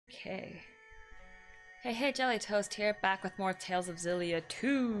Okay. Hey, Jelly Toast here, back with more Tales of Xillia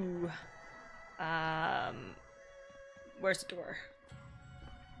 2. Where's the door?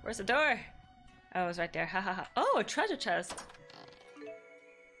 Where's the door? Oh, it's right there. Ha ha ha. Oh, a treasure chest.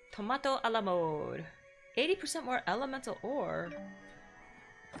 Tomato a la mode. 80% more elemental ore.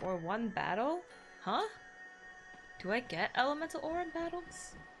 For one battle? Huh? Do I get elemental ore in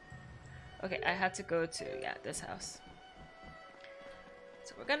battles? Okay, I had to go to, yeah, this house.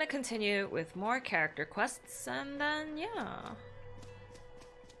 So we're gonna continue with more character quests, and then, yeah.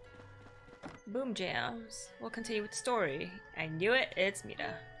 Boom jams. We'll continue with the story. I knew it, it's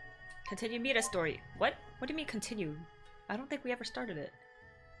Mita. Continue Mita's story. What? What do you mean continue? I don't think we ever started it.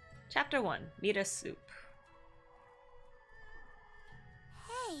 Chapter 1, Mita's Soup.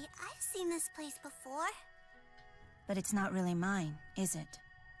 Hey, I've seen this place before. But it's not really mine, is it?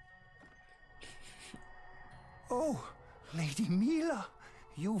 Oh, Lady Mila,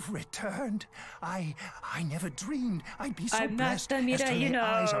 you've returned. I never dreamed I'd be so blessed as to lay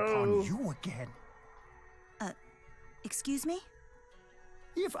eyes upon you again. Excuse me?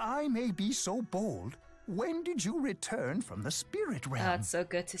 If I may be so bold, when did you return from the spirit realm? It's so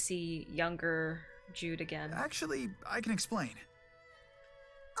good to see younger Jude again. Actually, I can explain.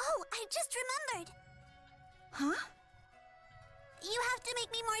 Oh, I just remembered. Huh? You have to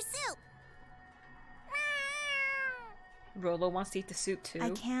make me more soup. Rolo wants to eat the soup too.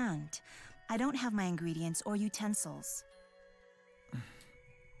 I can't. I don't have my ingredients or utensils.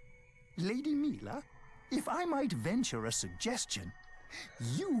 Lady Mila, if I might venture a suggestion,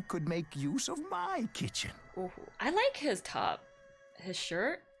 you could make use of my kitchen. Ooh, I like his top. His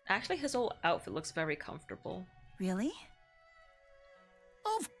shirt? Actually, his whole outfit looks very comfortable. Really?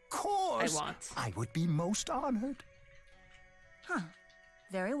 Of course! I would be most honored. Huh.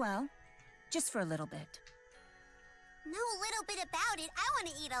 Very well. Just for a little bit. No little bit about it. I want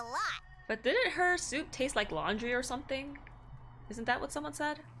to eat a lot. But didn't her soup taste like laundry or something? Isn't that what someone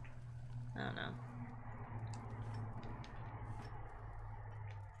said? I don't know.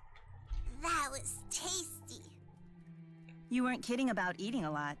 That was tasty. You weren't kidding about eating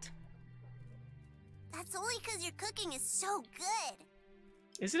a lot. That's only because your cooking is so good.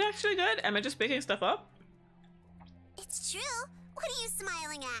 Is it actually good? Am I just making stuff up? It's true. What are you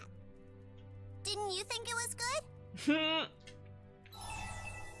smiling at? Didn't you think it was good?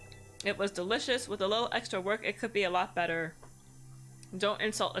 It was delicious. With a little extra work, it could be a lot better. Don't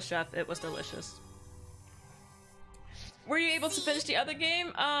insult a chef. It was delicious. Were you able to finish the other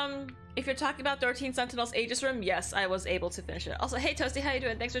game? If you're talking about 13 Sentinels Aegis Room, yes, I was able to finish it. Also, hey Toasty, how you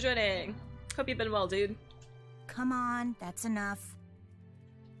doing? Thanks for joining. Hope you've been well, dude. Come on, that's enough.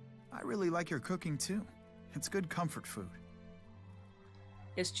 I really like your cooking too. It's good comfort food.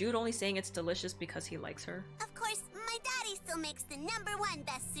 Is Jude only saying it's delicious because he likes her? Of course, my daddy still makes the #1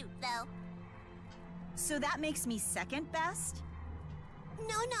 best soup, though. So that makes me second best?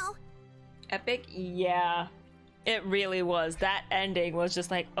 No. Epic? Yeah. It really was. That ending was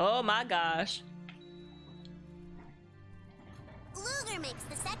just like, oh my gosh. Luger makes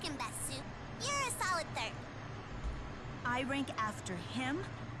the second best soup. You're a solid third. I rank after him?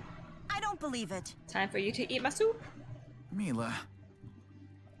 I don't believe it. Time for you to eat my soup. Mila.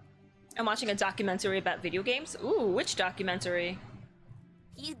 I'm watching a documentary about video games. Ooh, which documentary?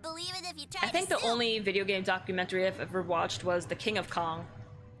 You'd believe it if you tried. I think the only video game documentary I've ever watched was The King of Kong.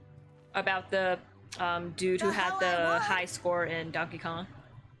 About the dude who had the high score in Donkey Kong.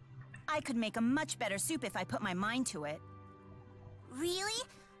 I could make a much better soup if I put my mind to it. Really?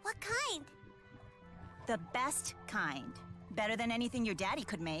 What kind? The best kind. Better than anything your daddy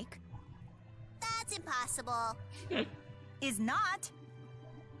could make. That's impossible. Is not.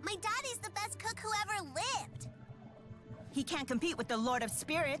 My daddy's the best cook who ever lived. He can't compete with the Lord of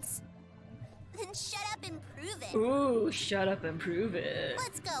Spirits. Then shut up and prove it. Ooh, shut up and prove it.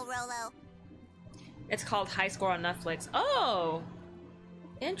 Let's go, Rolo. It's called High Score on Netflix. Oh!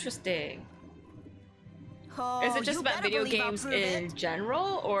 Interesting. Oh, is it just about video games in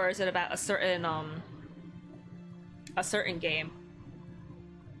general, or is it about a certain game?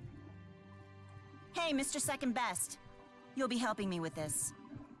 Hey, Mr. Second Best. You'll be helping me with this.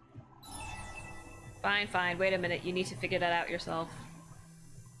 Fine. Wait a minute. You need to figure that out yourself.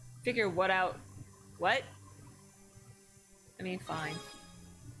 Figure what out? What? I mean, fine.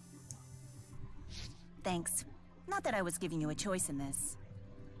 Thanks. Not that I was giving you a choice in this.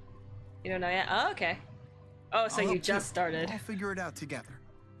 You don't know yet? Oh, okay. Oh, so you just started. I'll figure it out together.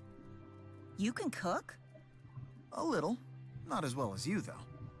 You can cook? A little. Not as well as you, though.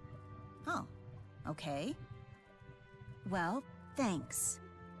 Oh, okay. Well, thanks.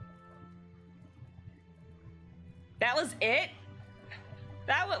 That was it?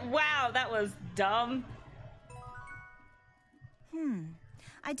 That was wow. That was dumb.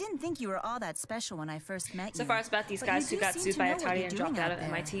 I didn't think you were all that special when I first met you. So far, it's about these but guys you who do got seem sued to by know a what tardy you're and dropped doing out of there.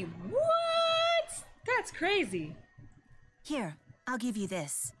 MIT. What? That's crazy. Here, I'll give you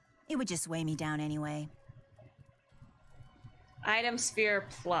this. It would just weigh me down anyway. Item sphere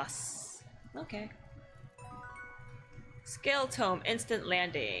plus. Okay. Skill tome, instant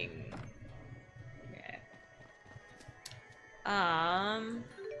landing. Okay.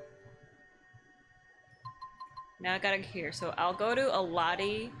 Now I gotta get here. So I'll go to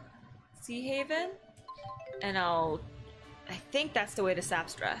Alati Sea Haven, and I think that's the way to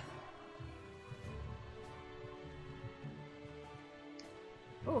Sapstrath.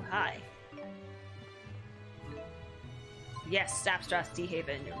 Oh, hi. Yes, Sapstrath Sea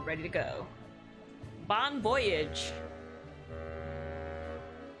Haven, you're ready to go. Bon voyage.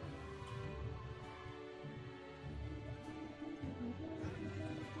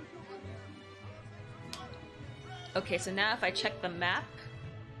 Okay, so now if I check the map.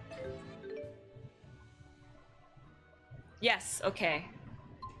 Yes, okay.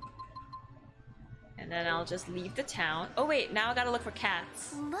 And then I'll just leave the town. Oh wait, now I gotta look for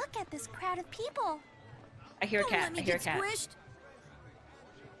cats. Look at this crowd of people. I hear a Don't cat, let me I hear a get cat. squished.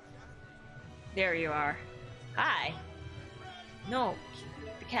 There you are. Hi. No,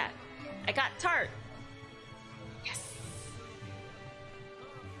 the cat. I got tart. Yes.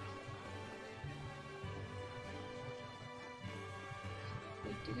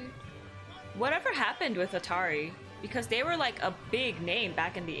 Whatever happened with Atari? Because they were like a big name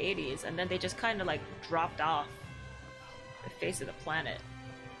back in the 80s, and then they just kind of like dropped off the face of the planet.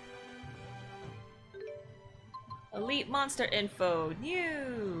 Elite monster info,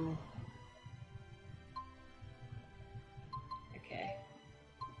 new. Okay.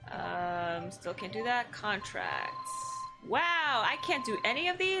 Still can't do that. Contracts. Wow, I can't do any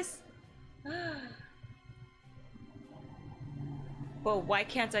of these? Well, why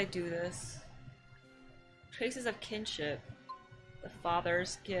can't I do this? Traces of kinship. The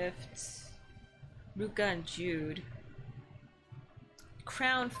father's gifts. Ruka and Jude.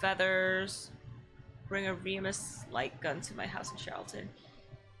 Crown feathers. Bring a Remus light gun to my house in Charlton.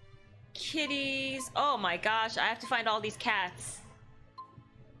 Kitties. Oh my gosh, I have to find all these cats.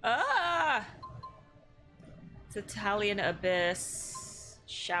 Ah! It's Italian Abyss.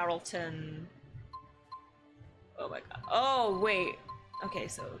 Charlton. Oh my god. Oh, wait. Okay,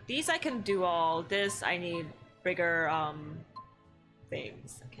 so these I can do all. This I need bigger,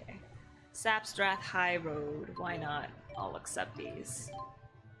 things. Okay. Sapstrath High Road. Why not? I'll accept these.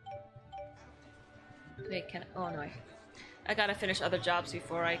 Wait, oh no, I gotta finish other jobs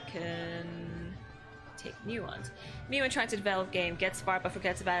before I can take new ones. Me when trying to develop game, gets far but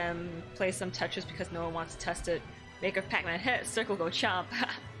forgets about him, plays some Tetris because no one wants to test it. Maker of Pac-Man hit, circle go chomp.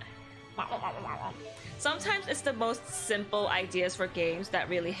 Sometimes it's the most simple ideas for games that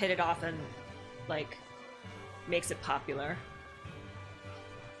really hit it off and, like, makes it popular.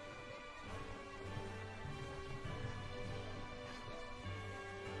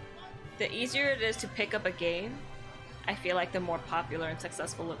 The easier it is to pick up a game, I feel like the more popular and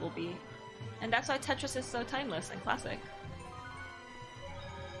successful it will be. And that's why Tetris is so timeless and classic.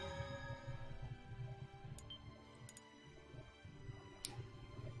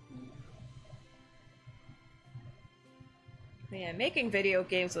 Yeah, making video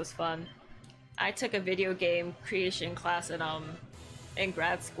games was fun. I took a video game creation class in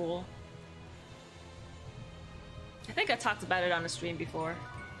grad school. I think I talked about it on a stream before.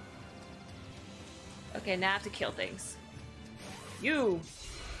 Okay, now I have to kill things. You!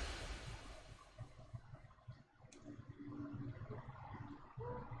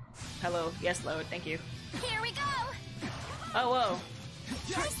 Hello. Yes, load. Thank you. Here we go. Oh, whoa.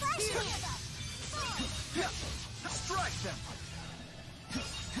 Try slashing it. Strike them.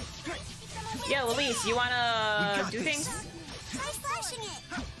 Yo, Elise, you wanna do things? Try slashing it.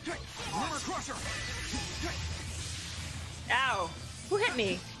 Armor crusher. Ow! Who hit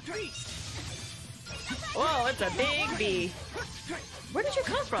me? Whoa, it's a big bee. Where did you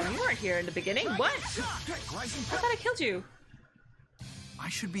come from? You weren't here in the beginning. What? I thought I killed you. I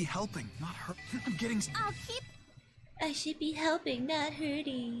should be helping, not hurt. I'm getting. I'll keep. I should be helping, not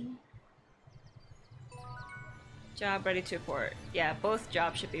hurting. Job ready to report. Yeah, both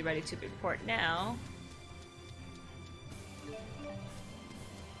jobs should be ready to report now.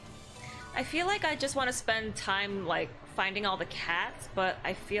 I feel like I just want to spend time, like, finding all the cats, but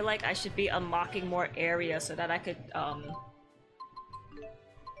I feel like I should be unlocking more areas so that I could,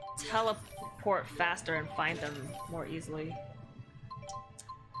 teleport faster and find them more easily.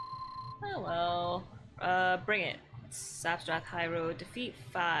 Oh well. Bring it. Sapstrath High Road. Defeat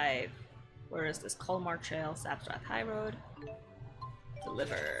 5. Where is this? Colmar Trail, Sapstrath High Road.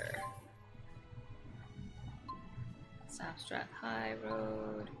 Deliver. Sapstrath High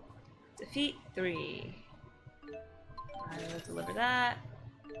Road. Defeat 3. I will deliver that.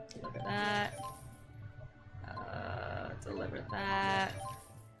 Deliver that. Deliver that.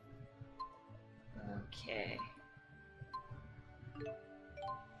 Okay.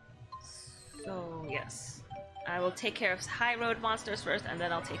 So, yes. I will take care of High Road monsters first, and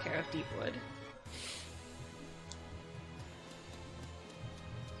then I'll take care of Deepwood.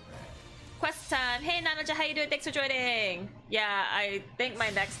 Quest time! Hey Nanaja, how you doing? Thanks for joining! Yeah, I think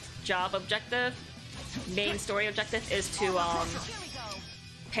my next job objective, main story objective, is to,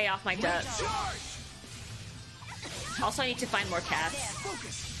 pay off my debts. Also, I need to find more cats.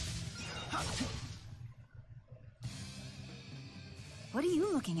 What are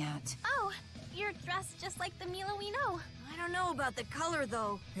you looking at? Oh, you're dressed just like the Mila we know. I don't know about the color,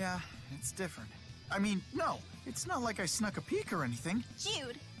 though. Yeah, it's different. I mean, no, it's not like I snuck a peek or anything.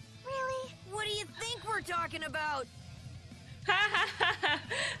 Jude, really? What do you think we're talking about?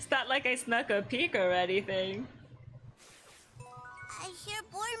 It's not like I snuck a peek or anything. I hear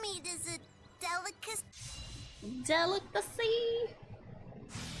boar meat is a delicacy. Delicacy.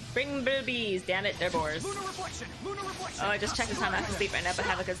 Bring boobies, damn it, they're boars. Lunar reflection! Lunar reflection! Oh, I just checked the time. I have to sleep right now, but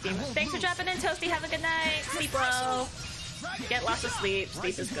have a good sleep. Thanks for dropping in, Toasty. Have a good night. Sleep well. Get lots of sleep.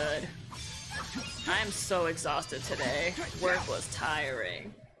 Sleep is good. I'm so exhausted today. Work was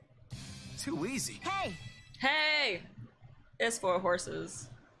tiring. Too easy. Hey! Hey! It's for horses.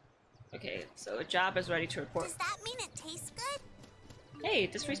 Okay, so a job is ready to report. Does that mean it tastes good? Hey,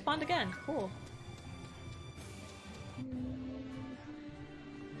 just respawned again. Cool.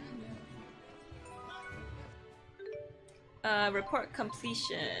 Report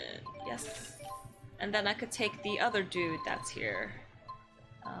completion. Yes. And then I could take the other dude that's here.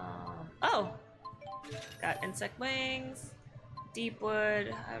 Oh! Got insect wings. Deepwood.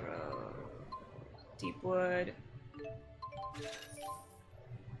 High Road. Deepwood.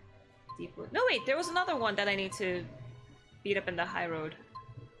 Deepwood. No, wait, there was another one that I need to beat up in the High Road.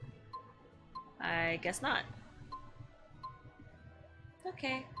 I guess not.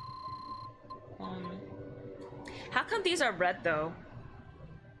 Okay. How come these are red though?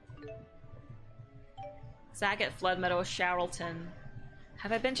 Saget, Flood Meadow, Charlton.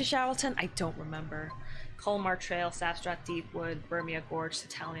 Have I been to Charlton? I don't remember. Colmar Trail, Sapstrath Deepwood, Burmia Gorge,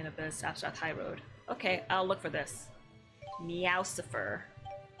 Italian Abyss, Sapstrath High Road. Okay, I'll look for this. Meowsifer.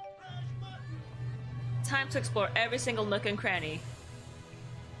 Time to explore every single nook and cranny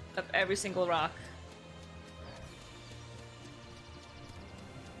of every single rock.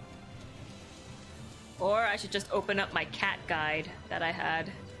 Or I should just open up my cat guide that I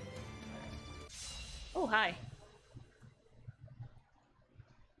had. Oh, hi.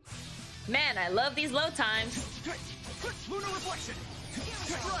 Man, I love these load times. Lunar reflection!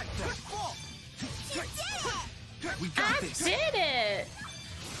 Right, fall! You did it! We got I this! did it!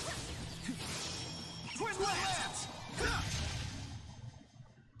 Twin lands!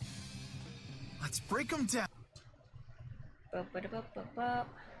 Let's break them down. Ba-ba-da-ba-ba-ba.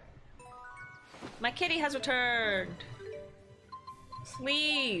 My kitty has returned.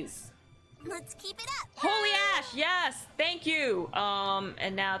 Please. Let's keep it up. Holy Ash, yes, thank you.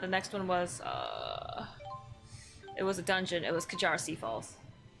 And now the next one was it was a dungeon. It was Kajara Sea Falls.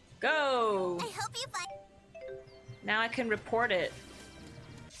 Go. I hope you find. Now I can report it.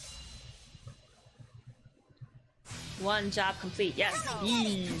 One job complete. Yes,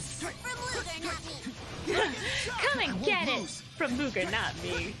 ease. From Luger, not me. Come and get it from Luger, not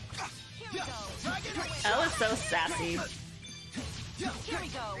me. Elle is so sassy. Here we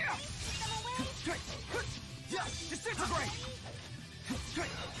go.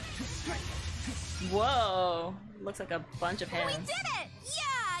 Whoa, looks like a bunch of We hands. did it!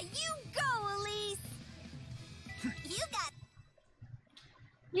 Yeah, you go, Elise.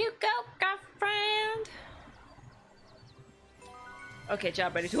 You go, girlfriend. Okay,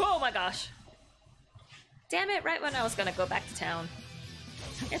 job ready to. Oh my gosh. Damn it, right when I was gonna go back to town.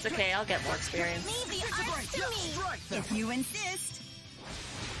 It's okay, I'll get more experience. Leave the arts to me. If you insist.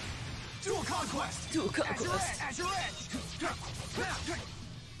 Dual conquest! Dual conquest. At your edge!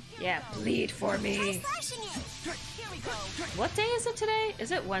 Yeah, bleed for Try me. slashing it. Here we go. What day is it today?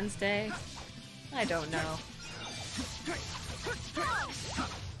 Is it Wednesday? I don't know.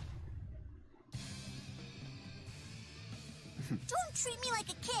 Don't treat me like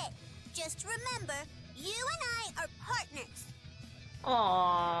a kid. Just remember, you and I are partners.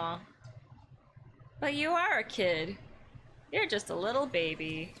 Aww. But you are a kid. You're just a little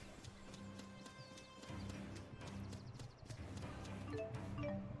baby.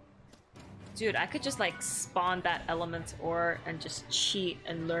 Dude, I could just like spawn that element ore and just cheat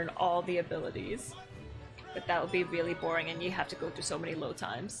and learn all the abilities. But that would be really boring and you have to go through so many load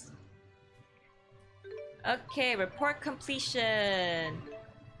times. Okay, report completion.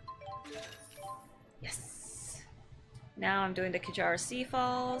 Yes. Now I'm doing the Kijara Sea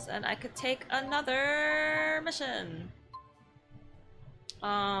Falls and I could take another mission. Do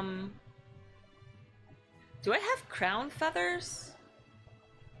I have crown feathers?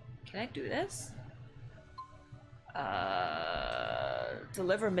 Can I do this?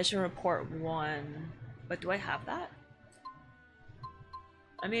 Deliver mission report 1. But do I have that?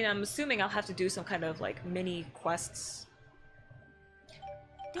 I mean, I'm assuming I'll have to do some kind of like mini quests.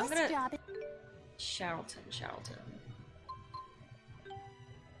 I'm gonna... Charlton.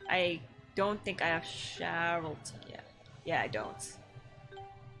 I don't think I have Charlton yet. Yeah, I don't.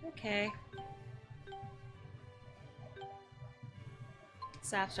 Okay.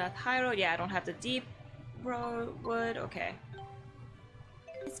 Sapstrath High Road. Yeah, I don't have the deep wood. Okay.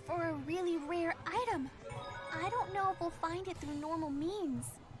 It's for a really rare item. I don't know if we'll find it through normal means.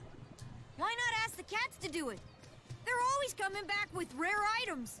 Why not ask the cats to do it? They're always coming back with rare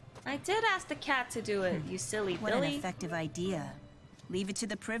items. I did ask the cat to do it, you silly What Billy. an effective idea. Leave it to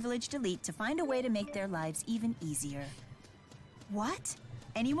the privileged elite to find a way to make their lives even easier. What?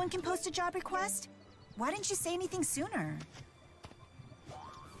 Anyone can post a job request? Why didn't you say anything sooner?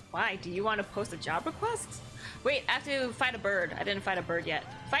 Why? Do you want to post a job request? Wait, I have to fight a bird. I didn't fight a bird yet.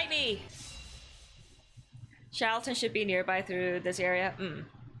 Fight me! Charlton should be nearby through this area.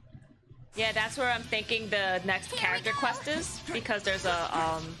 Yeah, that's where I'm thinking the next character quest is, because there's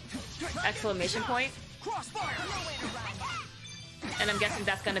a exclamation point. And I'm guessing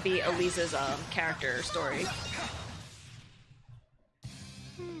that's gonna be Elise's character story.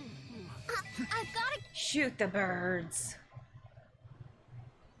 I've gotta... Shoot the birds.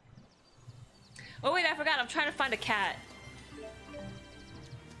 Oh wait, I forgot, I'm trying to find a cat.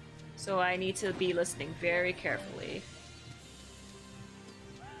 So I need to be listening very carefully.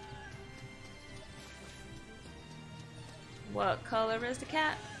 What color is the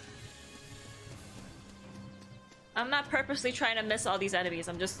cat? I'm not purposely trying to miss all these enemies,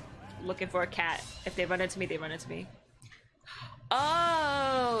 I'm just looking for a cat. If they run into me, they run into me.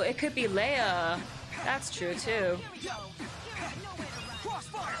 Oh, it could be Leia. That's true too.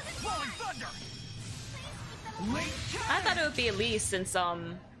 I thought it would be Elise since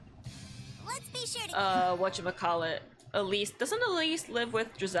Let's be sure to... whatchamacallit. Elise, doesn't Elise live with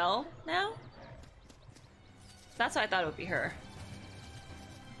Giselle now? That's why I thought it would be her.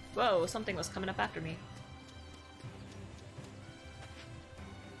 Whoa, something was coming up after me.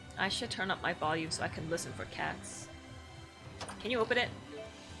 I should turn up my volume so I can listen for cats. Can you open it?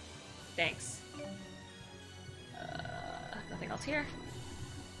 Thanks. Nothing else here.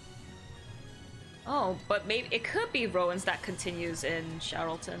 Oh, but maybe it could be Rowan's that continues in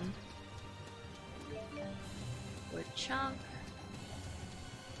Charlton. Wood chunk.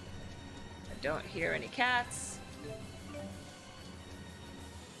 I don't hear any cats.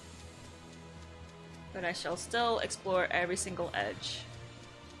 But I shall still explore every single edge.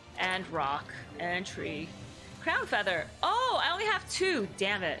 And rock. And tree. Crown feather! Oh, I only have 2!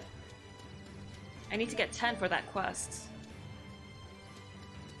 Damn it. I need to get 10 for that quest.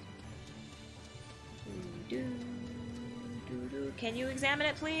 Can you examine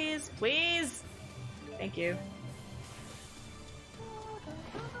it, please? Please? Thank you.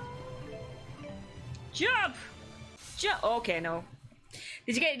 Jump! Jump! Okay, no.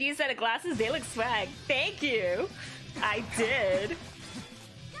 Did you get a new set of glasses? They look swag. Thank you! I did.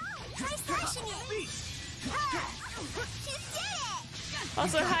 Try slashing it! You did it!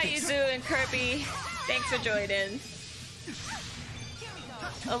 Also, how you doing, Kirby? Thanks for joining.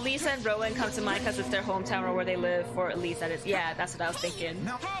 Elise and Rowan come to mind because it's their hometown or where they live. For Elise, that is. Yeah, that's what I was thinking.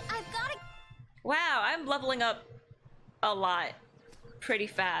 I've gotta... Wow, I'm leveling up a lot pretty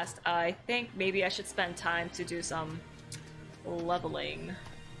fast. I think maybe I should spend time to do some leveling.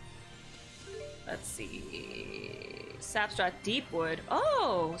 Let's see. Sapstrath Deepwood.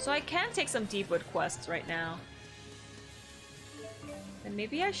 Oh, so I can take some Deepwood quests right now. Then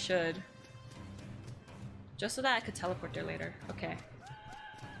maybe I should. Just so that I could teleport there later. Okay.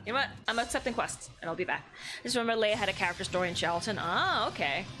 You know what? I'm accepting quests, and I'll be back. Just remember Leia had a character story in Charlton. Ah,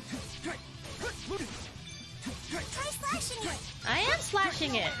 okay. Try slashing it! I am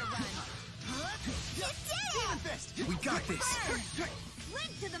slashing it! You did it! We got this.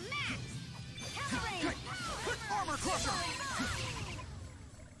 Link to the max! Armor crusher.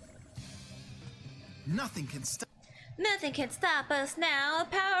 Nothing can stop. Nothing can stop us now.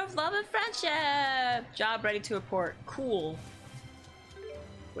 The power of love and friendship. Job ready to report. Cool.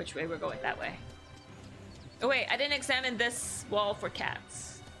 which way we're going. That way. Oh wait, I didn't examine this wall for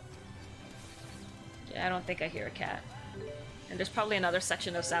cats. Yeah, I don't think I hear a cat. And there's probably another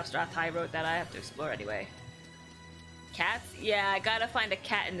section of Sapstrath High Road that I have to explore anyway. Cats? Yeah, I gotta find a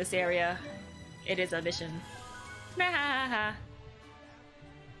cat in this area. It is a mission. I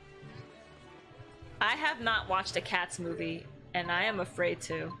have not watched a Cats movie, and I am afraid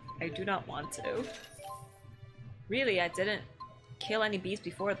to. I do not want to. Really, I didn't kill any bees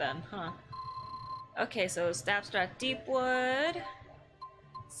before then, huh? Okay, so Sapstrath Deepwood.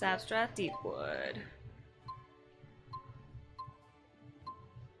 Sapstrath Deepwood.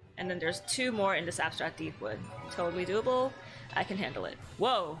 And then there's 2 more in the Sapstrath Deepwood. Totally doable. I can handle it.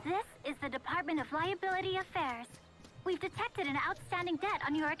 Whoa! This is the Department of Liability Affairs. We've detected an outstanding debt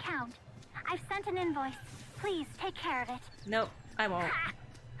on your account. I've sent an invoice. Please take care of it. Nope, I won't. Ha!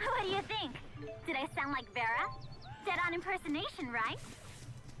 What do you think? Did I sound like Vera? Dead-on impersonation, right?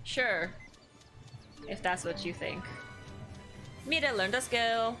 Sure. If that's what you think. Me to learn the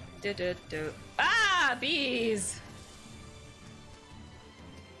skill. Do do do. Ah! Bees!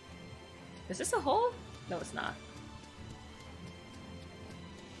 Is this a hole? No, it's not.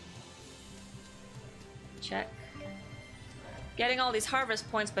 Check. Getting all these harvest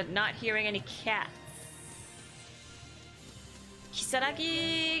points, but not hearing any cats.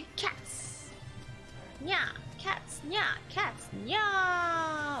 Kisaragi cats. Nya, cats, nya, cats,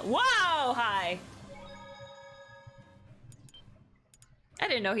 nya. Wow, hi. I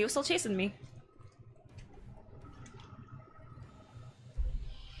didn't know he was still chasing me.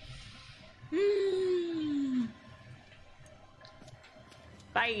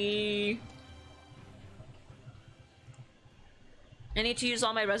 Bye. I need to use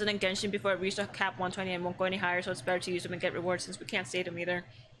all my resident Genshin before I reach the cap 120 and won't go any higher, so it's better to use them and get rewards since we can't save them either.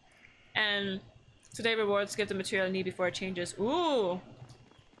 And today rewards give the material I need before it changes. Ooh!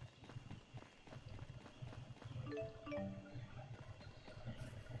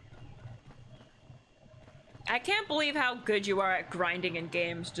 I can't believe how good you are at grinding in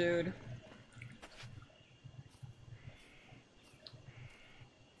games, dude.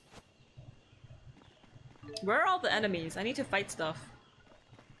 Where are all the enemies? I need to fight stuff.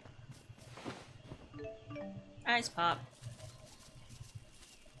 Ice pop.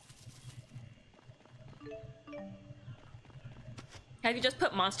 Have you just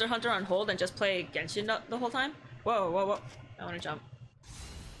put Monster Hunter on hold and just play Genshin the whole time? Whoa, whoa, whoa. I wanna jump.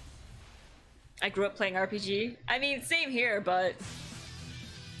 I grew up playing RPG. I mean, same here, but...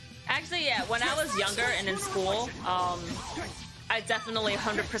 Actually, yeah, when I was younger and in school, I definitely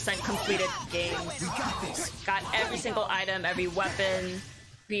 100% completed games. Got every single item, every weapon,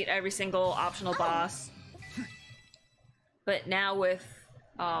 beat every single optional boss. But now with,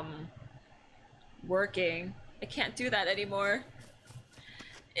 working, I can't do that anymore.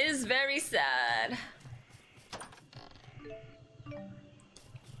 It is very sad.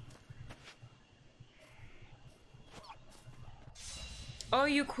 Oh,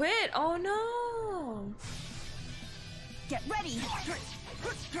 you quit? Oh no! Get ready!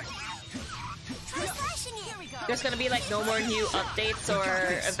 There's gonna be like no more new updates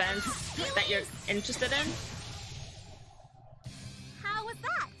or events that you're interested in? How was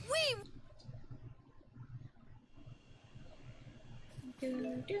that?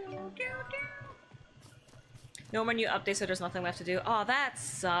 No more new updates, so there's nothing left to do. Oh, that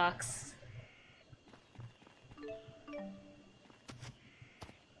sucks.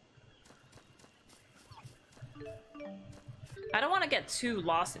 I don't want to get too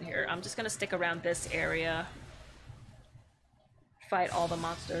lost in here. I'm just gonna stick around this area. Fight all the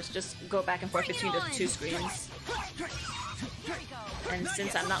monsters. Just go back and forth between the 2 screens. And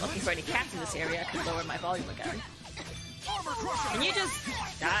since I'm not looking for any cats in this area, I can lower my volume again. Can you just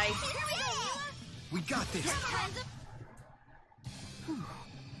die? We got this.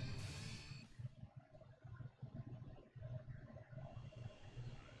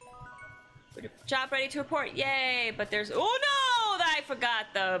 Job ready to report, yay! But there's— oh no! I forgot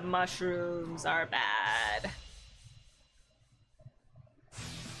the mushrooms are bad.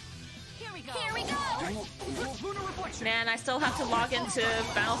 Here we go! Man, I still have to log into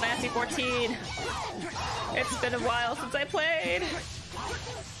Final Fantasy 14. It's been a while since I played.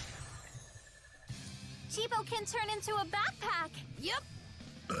 Cheapo can turn into a backpack. Yep.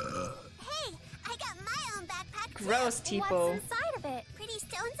 Hey, I got my own backpack too. Gross, Tipo. What's inside of it? Pretty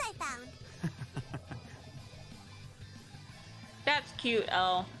stones I found. That's cute,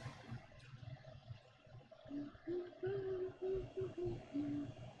 Elle.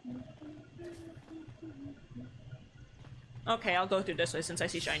 Okay, I'll go through this way since I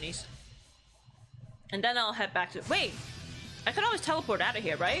see shinies. And then I'll head back to— wait! I could always teleport out of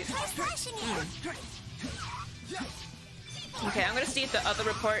here, right? Okay, I'm gonna see if the other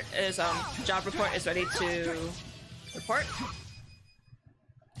report is, job report is ready to report.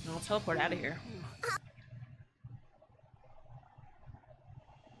 And I'll teleport out of here.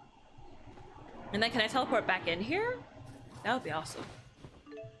 And then can I teleport back in here? That would be awesome.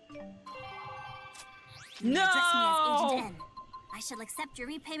 No! Address me as Agent N. I shall accept your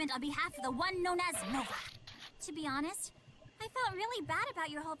repayment on behalf of the one known as Nova. To be honest, I felt really bad about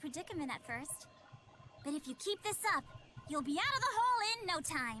your whole predicament at first. But if you keep this up, you'll be out of the hole in no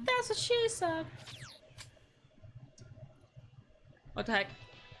time. That's what she said. What the heck?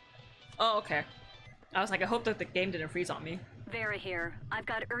 Oh, okay. I was like, I hope that the game didn't freeze on me. Vera here. I've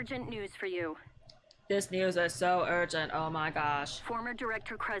got urgent news for you. This news is so urgent, oh my gosh. Former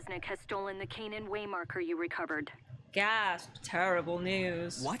Director Kresnik has stolen the Kanan waymarker you recovered. Gasp, terrible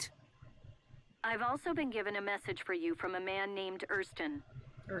news. What? I've also been given a message for you from a man named Erston.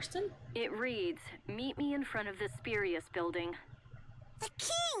 Erston? It reads, meet me in front of the Spurious building. The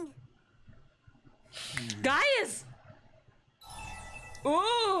king! Gaius!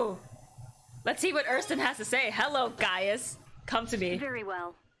 Ooh! Let's see what Erston has to say. Hello, Gaius. Come to me. Very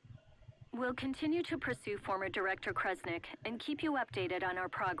well. We'll continue to pursue former Director Kresnik and keep you updated on our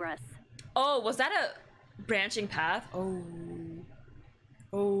progress. Oh, was that a branching path? Oh.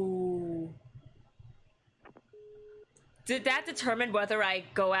 Oh. Did that determine whether I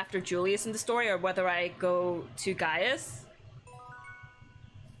go after Julius in the story or whether I go to Gaius?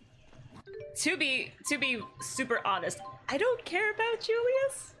 To be super honest, I don't care about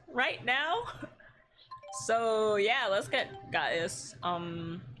Julius right now. So yeah, let's get Gaius.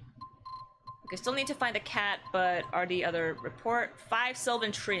 Okay, still need to find the cat, but are the other report 5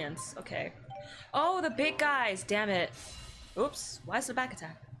 Sylvan Treants. Okay. Oh, the big guys, damn it. Oops, why is the back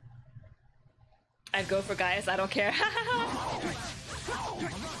attack? I'd go for Gaius, I don't care.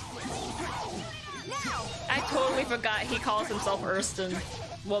 I totally forgot he calls himself Erston.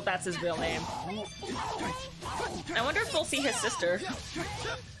 Well, that's his real name. I wonder if we'll see his sister.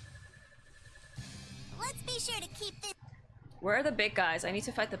 Let's be sure to keep this. Where are the big guys? I need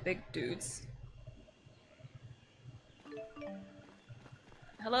to fight the big dudes.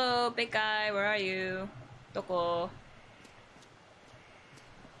 Hello, big guy, where are you? Doko.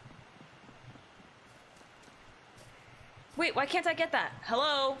 Wait, why can't I get that?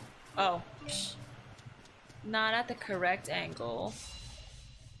 Hello? Oh. Psh. Not at the correct angle.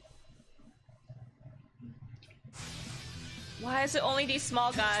 Why is it only these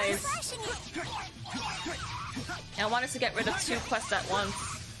small guys? I wanted to get rid of 2 quests at once.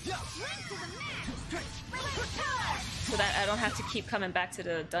 So that I don't have to keep coming back to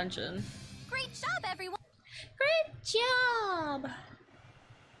the dungeon. Great job, everyone! Great job!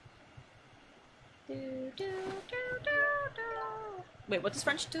 Do, do, do. Wait, what does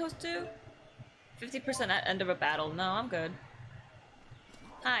French toast do? 50% at end of a battle. No, I'm good.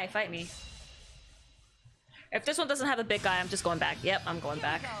 Hi, fight me. If this one doesn't have a big guy, I'm just going back. Yep, I'm going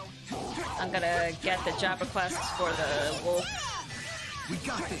back. I'm gonna get the job requests for the wolf. We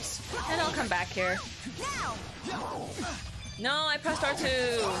got this. And I'll come back here. No, I pressed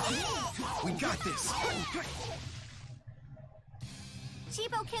R2. We got this.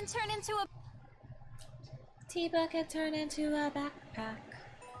 Chibo can turn into a... T-Bug can turn into a backpack.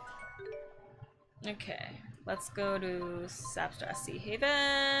 Okay, let's go to Sapstra Sea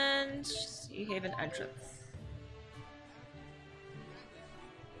Haven. Sea Haven entrance.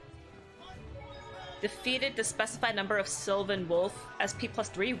 Defeated the specified number of Sylvan Wolf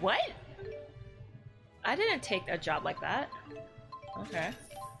SP+3. What? I didn't take a job like that. Okay.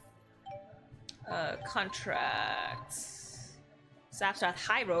 Contracts. Sapstrath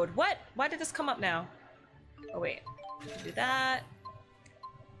High Road. What? Why did this come up now? Oh wait. Do that.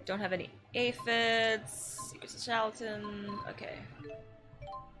 Don't have any aphids. Secrets of Charlton. Okay.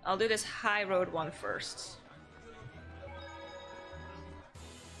 I'll do this High Road one first.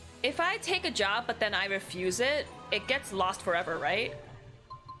 If I take a job but then I refuse it, it gets lost forever, right?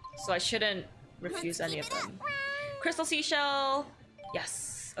 So I shouldn't refuse any of them. Crystal Seashell!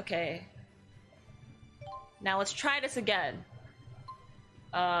 Yes, okay. Now let's try this again.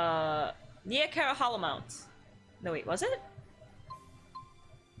 Niakara Hollow Mount. No wait, was it?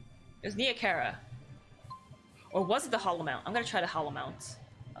 It was Niakara. Or was it the Hollow Mount? I'm gonna try the Hollow Mount.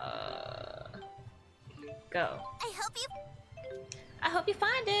 Go. I hope you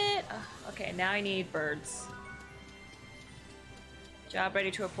find it! Okay, now I need birds. Job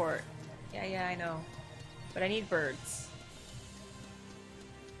ready to report. Yeah, I know. But I need birds.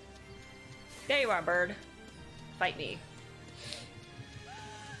 There you are, bird. Fight me.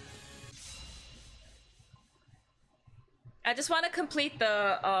 I just want to complete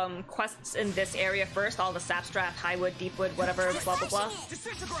the quests in this area first, all the Sapstrap, Highwood, Deepwood, whatever, blah blah blah.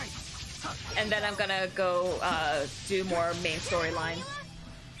 And then I'm gonna go do more main storyline.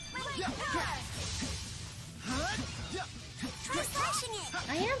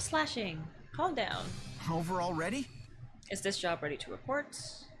 I am slashing. Calm down. Overall ready? Is this job ready to report?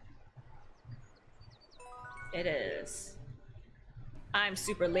 It is. I'm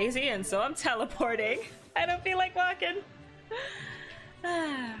super lazy and so I'm teleporting. I don't feel like walking.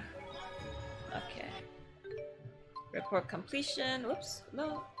 Okay. Report completion. Whoops.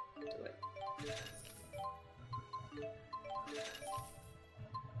 No. Do it.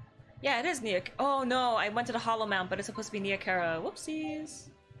 Yeah, it is near. Oh no, I went to the Hollow Mount, but it's supposed to be near Kara. Whoopsies.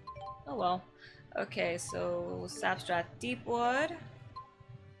 Oh well. Okay, so Sapstrat Deepwood.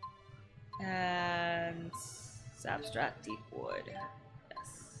 And Sapstrat Deepwood.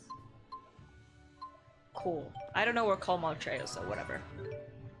 Yes. Cool. I don't know where Colmar Trail, so whatever.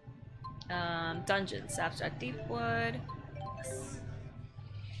 Dungeon. Sapstrat Deepwood. Yes.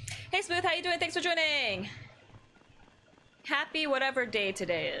 Hey Smooth, how you doing? Thanks for joining! Happy whatever day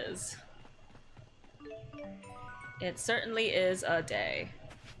today is. It certainly is a day.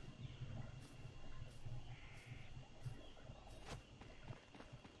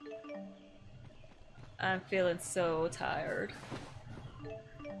 I'm feeling so tired.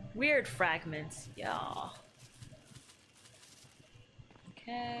 Weird fragments, yeah.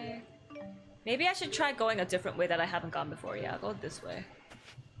 Okay. Maybe I should try going a different way that I haven't gone before. Yeah, I'll go this way.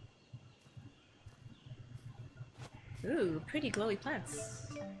 Ooh, pretty glowy plants.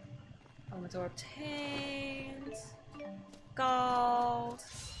 Elemental obtained. Gold.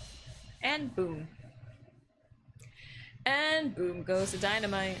 And boom. And boom goes the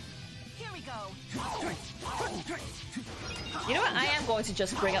dynamite. Here we go. You know what? I am going to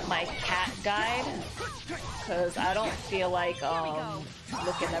just bring up my cat guide. Because I don't feel like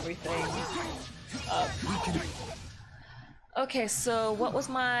looking everything up. Okay, so what was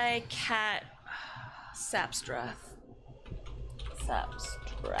my cat Sapstrath?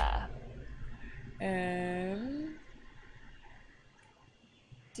 Sapstrath.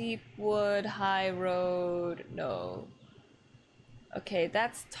 Deepwood, High Road, no. Okay,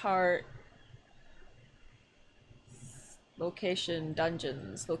 that's Tart. Location,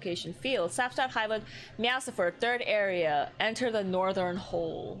 dungeons. Location, field. Sapstrath, Highland, Meowsifer, third area. Enter the northern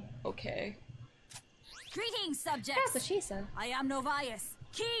hole. Okay. Greetings, subjects. That's what she said. I am Novius,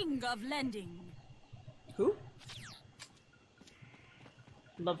 king of lending. Who?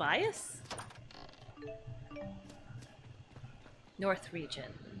 Levias? North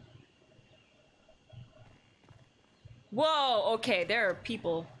region. Whoa, okay, there are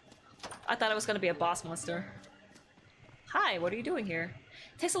people. I thought it was gonna be a boss monster. Hi, what are you doing here?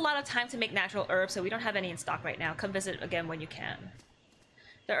 It takes a lot of time to make natural herbs, so we don't have any in stock right now. Come visit again when you can.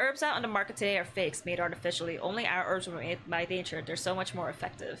 The herbs out on the market today are fakes, made artificially. Only our herbs were made by nature. They're so much more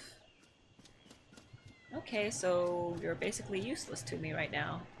effective. Okay, so you're basically useless to me right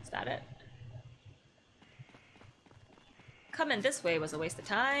now. Is that it? Coming this way was a waste of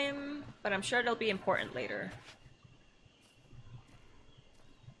time, but I'm sure it'll be important later.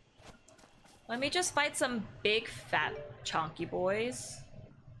 Let me just fight some big, fat, chonky boys.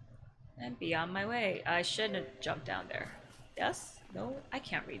 And be on my way. I shouldn't jump down there. Yes? No? I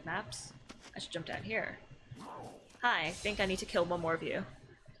can't read maps. I should jump down here. Hi, I think I need to kill one more of you.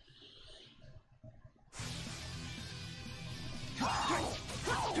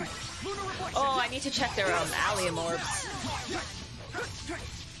 Oh, I need to check their allium orbs.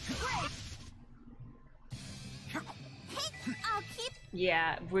 I'll keep.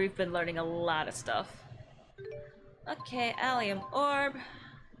 Yeah, we've been learning a lot of stuff. Okay, allium orb.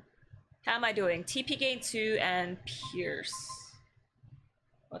 How am I doing? TP gain 2 and pierce.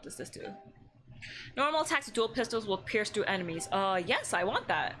 What does this do? Normal attacks with dual pistols will pierce through enemies. Yes, I want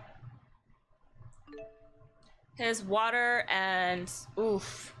that. His water and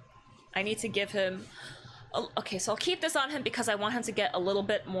oof. I need to give him. Okay, so I'll keep this on him because I want him to get a little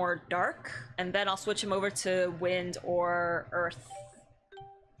bit more dark, and then I'll switch him over to wind or earth.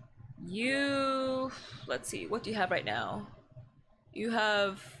 You, let's see, what do you have right now? You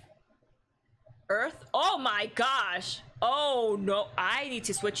have earth. Oh my gosh! Oh no, I need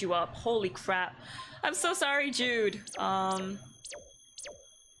to switch you up. Holy crap! I'm so sorry, Jude. Let's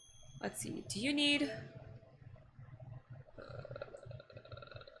see. Do you need?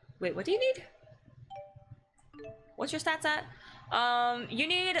 Wait, what do you need? What's your stats at? You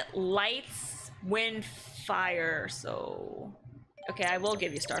need lights, wind, fire, so... Okay, I will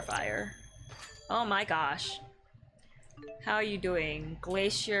give you Starfire. Oh my gosh. How are you doing?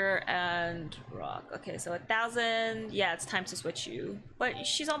 Glacier and rock. Okay, so 1,000. Yeah, it's time to switch you. But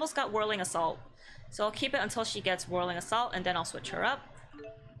she's almost got Whirling Assault. So I'll keep it until she gets Whirling Assault, and then I'll switch her up.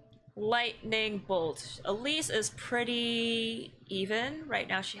 Lightning Bolt. Elise is pretty even. Right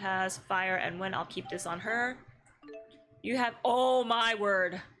now she has Fire and Wind. I'll keep this on her. You have... Oh my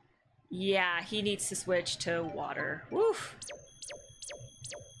word. Yeah, he needs to switch to Water. Woof.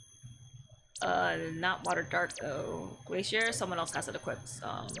 Not Water Dart though. Glacier, someone else has it equipped.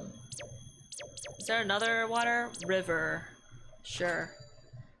 Is there another water? River. Sure.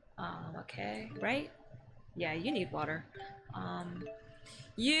 Okay, right? Yeah, you need water.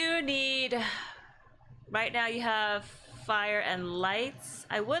 You need... Right now you have fire and lights.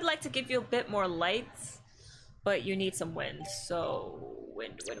 I would like to give you a bit more lights, but you need some wind. So,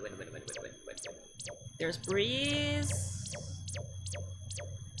 wind. There's breeze.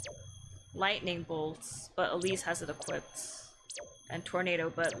 Lightning bolts, but Elise has it equipped. And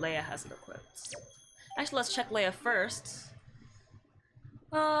tornado, but Leia has it equipped. Actually, let's check Leia first.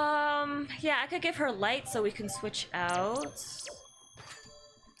 Yeah, I could give her light so we can switch out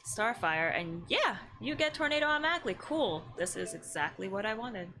Starfire, and yeah, you get tornado automatically. Cool. This is exactly what I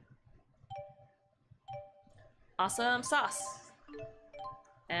wanted. Awesome sauce.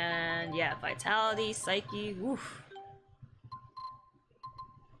 And yeah, vitality, psyche, woof.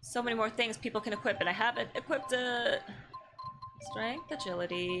 So many more things people can equip, and I haven't equipped it. Strength,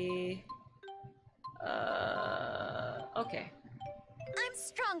 agility. Okay. I'm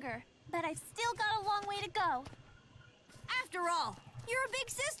stronger, but I've still got a long way to go. After all, you're a big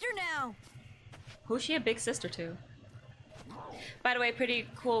sister now. Who's she a big sister to? By the way, pretty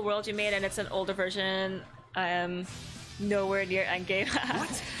cool world you made, and it's an older version. I am nowhere near endgame.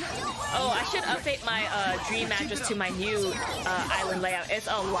 Oh, I should update my dream mattress to my new island layout. It's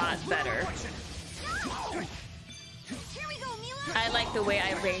a lot better. I like the way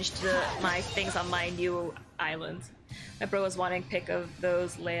I arranged my things on my new island. My bro was wanting pick of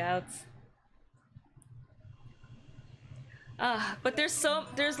those layouts. But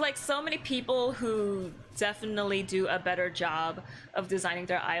there's like so many people who definitely do a better job of designing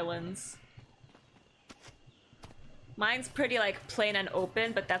their islands. Mine's pretty like plain and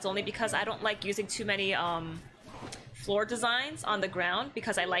open, but that's only because I don't like using too many floor designs on the ground,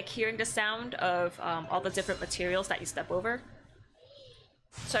 because I like hearing the sound of all the different materials that you step over.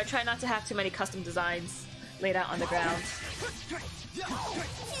 So I try not to have too many custom designs laid out on the ground.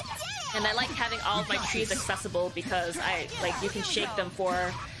 And I like having all of my trees accessible because you can shake them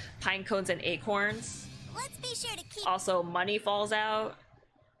for pine cones and acorns. Let's be sure to keep... Also, money falls out,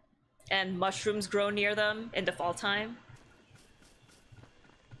 and mushrooms grow near them in the fall time.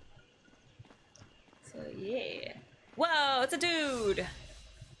 So yeah. Whoa, it's a dude!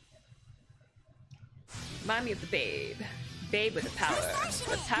 Remind me of the babe. Babe with the power.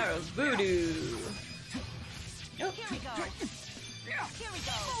 The power of voodoo. Oh. Here we go. Here we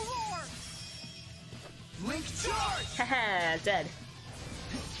go. Link charge! Haha, dead.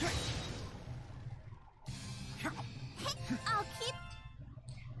 I'll keep...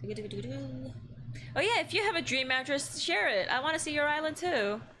 Oh yeah, if you have a dream mattress, share it. I want to see your island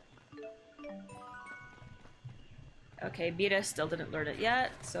too. Okay, Beta still didn't learn it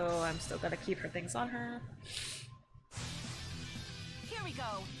yet, so I'm still gonna keep her things on her. Here we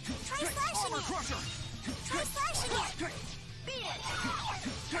go. Try slashing it! Try slashing it! Beat it!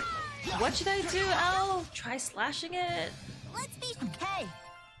 What should I do, Elle? Try slashing it? Let's be... Okay.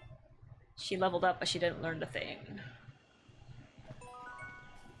 She leveled up, but she didn't learn the thing.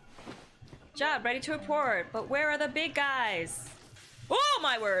 Job ready to report, but where are the big guys? Oh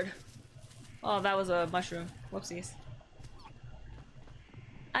my word! Oh, that was a mushroom. Whoopsies.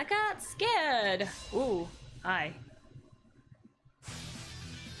 I got scared. Ooh, hi.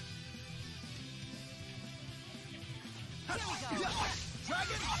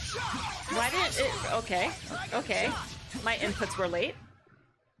 Why didn't it? Okay, okay. My inputs were late.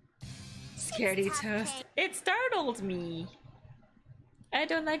 Scaredy toast. It startled me. I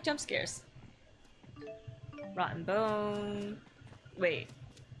don't like jump scares. Rotten bone. Wait.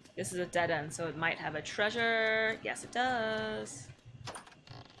 This is a dead end, so it might have a treasure. Yes, it does.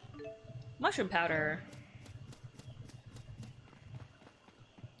 Mushroom powder.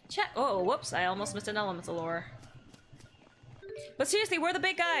 Chat. Oh, whoops. I almost missed an elemental ore. But seriously, we're the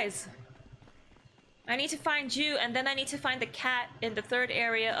big guys. I need to find you, and then I need to find the cat in the third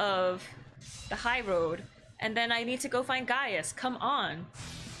area of the high road. And then I need to go find Gaius. Come on.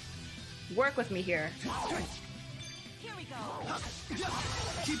 Work with me here. Here we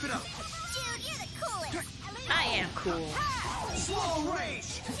Keep it up. Dude, you're the coolest. I am cool. Slow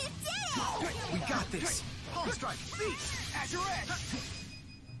rage. You did it! We got this. Palm strike. Feast. At your edge.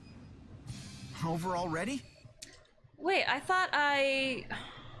 Over already? Wait, I thought I...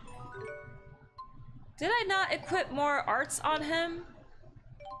 Did I not equip more arts on him?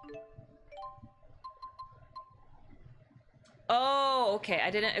 Oh, okay. I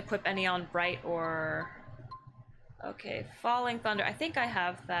didn't equip any on Bright or... Okay, Falling Thunder. I think I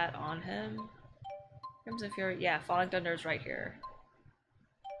have that on him. Crimson Fury. Yeah, Falling Thunder is right here.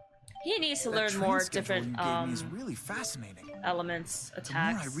 He needs to learn more different is really fascinating. elements,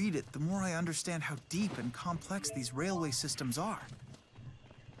 attacks. The more I read it, the more I understand how deep and complex these railway systems are.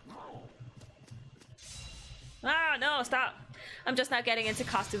 Ah, no, stop. I'm just not getting into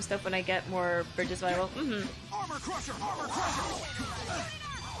costume stuff when I get more bridges viral. Armor crusher! Armor crusher!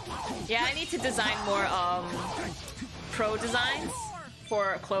 Yeah, I need to design more pro designs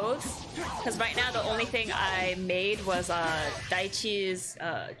for clothes, because right now the only thing I made was Daichi's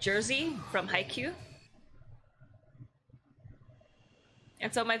jersey from Haikyuu.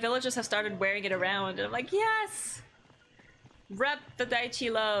 And so my villagers have started wearing it around, and I'm like, yes! Rep the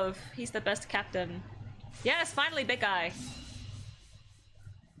Daichi love. He's the best captain. Yes, finally, big guy.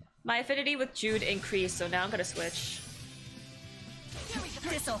 My affinity with Jude increased, so now I'm gonna switch.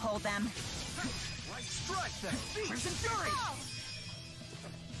 This'll hold them. Right strike then! Crimson Fury!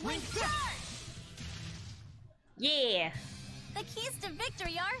 Yeah! The keys to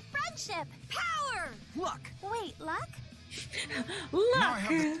victory are friendship, power. Luck! Wait, luck? Now I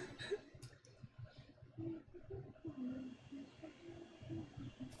have Luck! the...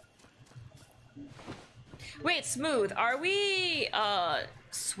 Wait, Smooth, are we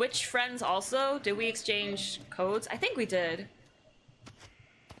Switch friends also? Did we exchange codes? I think we did.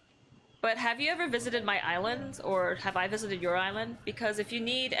 But have you ever visited my island, or have I visited your island? Because if you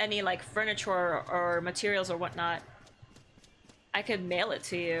need any like furniture or materials or whatnot, I could mail it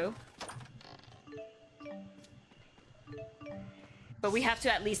to you. But we have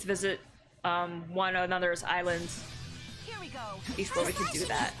to at least visit one another's islands Here we go. before we can do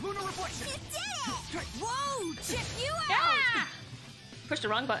that. Lunar reflection! You did it! Whoa, check you out! Yeah! Push the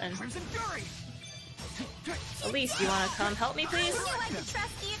wrong button. Crimson Fury! Elise, do you want to come help me, please? I knew I could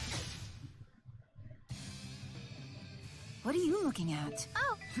trust you. What are you looking at?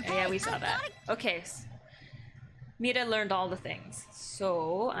 Oh, Yeah, we saw I've that. gotta- Okay. Mita learned all the things.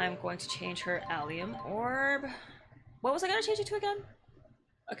 So I'm going to change her allium orb. What was I gonna change it to again?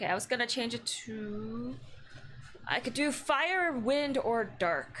 Okay, I was gonna change it to... I could do fire, wind, or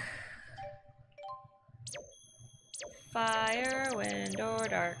dark. Fire, wind, or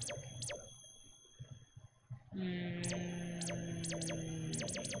dark.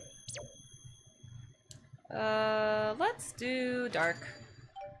 Let's do dark.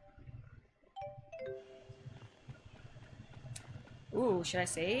 Ooh, should I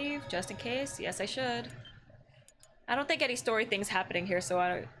save just in case? Yes, I should. I don't think any story things happening here, so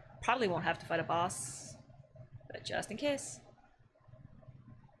I probably won't have to fight a boss. But just in case.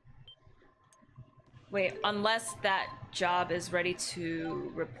 Wait, unless that job is ready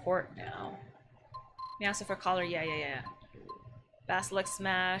to report now. Miasa for collar, yeah. Basilisk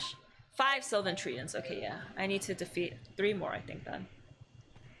smash. 5 Sylvan Tritons, okay, yeah. I need to defeat 3 more, I think, then.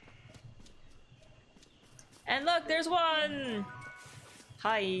 And look, there's one!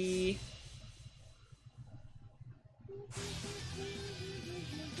 Hi.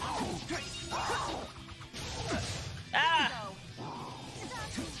 Ah!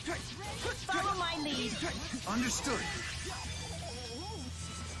 Follow my lead. Understood.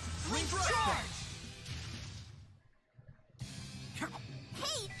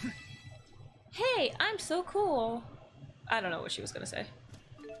 Hey, Hey, I'm so cool. I don't know what she was gonna say.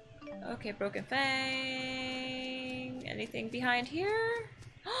 Okay, Broken Fang. Anything behind here?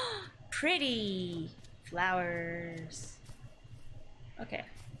 Pretty flowers. Okay.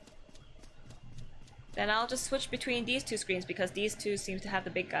 Then I'll just switch between these 2 screens because these 2 seem to have the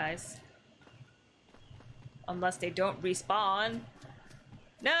big guys. Unless they don't respawn.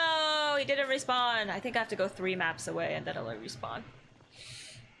 No, he didn't respawn. I think I have to go 3 maps away and then it'll respawn.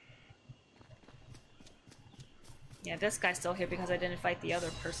 Yeah, this guy's still here because I didn't fight the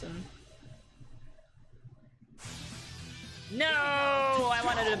other person. No! I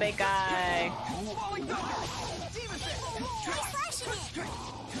wanted a big guy. try slashing it.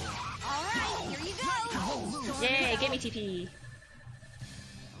 All right, here you go. Yay, give me TP.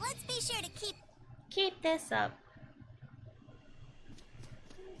 Let's be sure to Keep this up.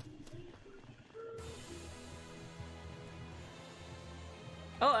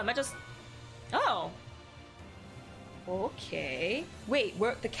 Oh, am I just... Oh! Okay. Wait,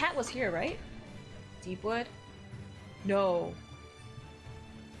 where the cat was here, right? Deepwood? No.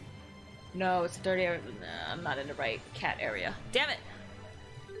 No, it's a dirty area. Nah, I'm not in the right cat area. Damn it!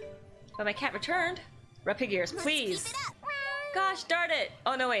 But my cat returned. Rapid ears, please. Gosh darn it!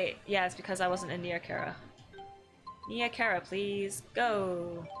 Oh no, wait. Yeah, it's because I wasn't in Niakara. Niakara, please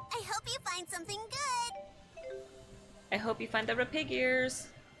go. I hope you find something good. I hope you find the rapid ears.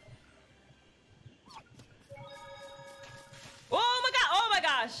 Oh my god! Oh my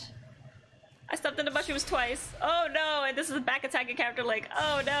gosh! I stepped in the mushrooms twice. Oh no! And this is a back attacking character. Like,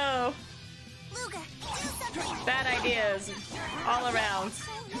 oh no! Luga, do something. Bad ideas all around.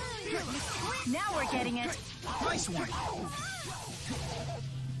 Now we're getting it. Nice one.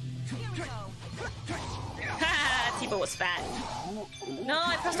 Ha! Tiba was fat. No,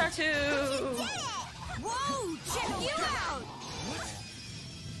 I pressed R2. Whoa, check you out!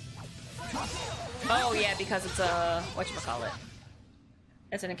 Oh yeah, because it's a whatchamacallit.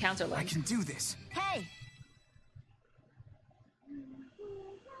 It's an encounter I link. can do this. Hey,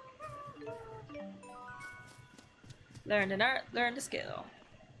 Learn an art, learn the skill.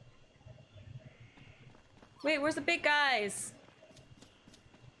 Wait, where's the big guys?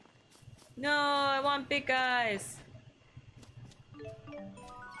 No, I want big guys.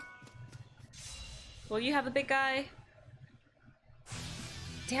 Will you have a big guy?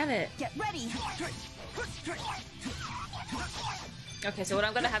 Damn it. get ready. Okay, so what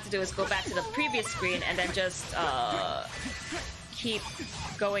I'm gonna have to do is go back to the previous screen and then just keep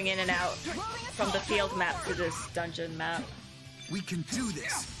going in and out from the field map to this dungeon map. We can do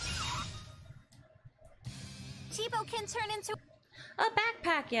this. Chibo can turn into A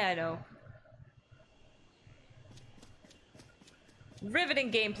backpack, yeah, I know.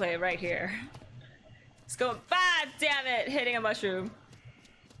 Riveting gameplay right here. Let's go. Ah, damn it! Hitting a mushroom.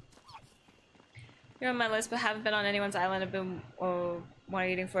 You're on my list, but haven't been on anyone's island. I've been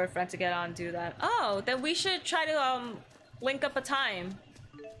waiting for a friend to get on, do that. Oh, then we should try to link up a time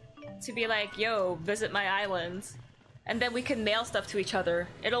to be like, yo, visit my island, and then we can mail stuff to each other.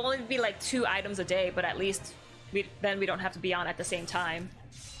 It'll only be like 2 items a day, but at least then we don't have to be on at the same time.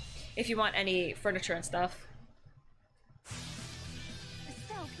 If you want any furniture and stuff.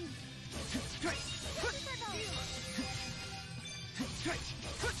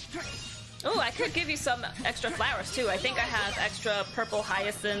 Oh, I could give you some extra flowers too. I think I have extra purple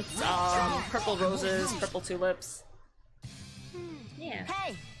hyacinths, purple roses, purple tulips. Yeah.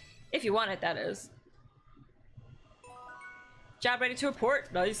 Hey, If you want it, that is. Job ready to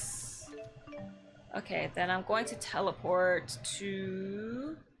report. Nice. Okay, then I'm going to teleport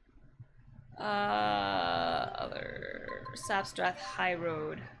to other Sapstrath High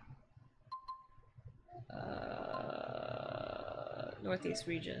Road. Northeast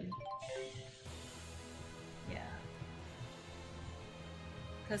region. Yeah.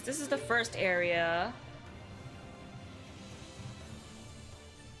 Because this is the first area.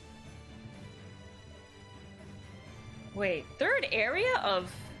 Wait, third area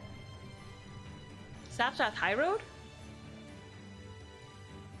of Sapstrath High Road?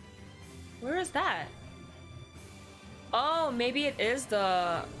 Where is that? Oh, maybe it is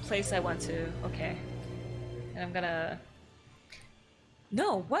the place I went to. Okay. And I'm gonna...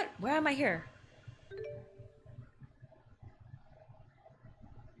 No, what? Where am I here?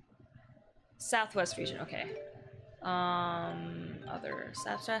 Southwest region, okay. Other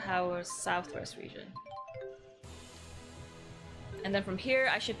Sapstrath High Southwest region. And then from here,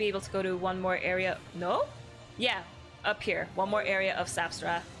 I should be able to go to one more area. No? Yeah, up here. One more area of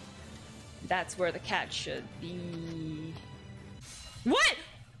Sapstrath. That's where the cat should be. What?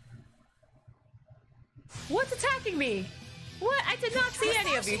 What's attacking me? What? I did not see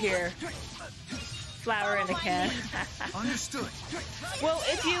any of you here. Flower in a can. Understood. Well,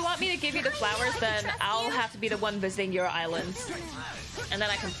 if you want me to give you the flowers, then I'll have to be the one visiting your island. And then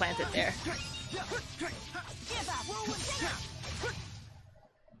I can plant it there.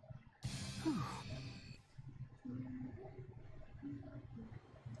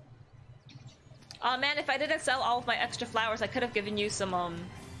 Oh man, if I didn't sell all of my extra flowers, I could have given you some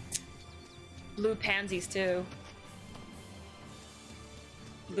blue pansies too.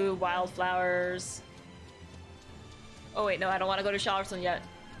 Blue wildflowers. Oh wait, no, I don't want to go to Charleston yet.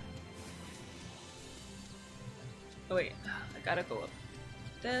 Oh wait, I gotta go up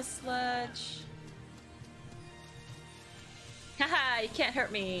this ledge. Haha, you can't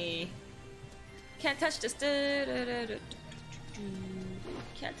hurt me. Can't touch this. Can't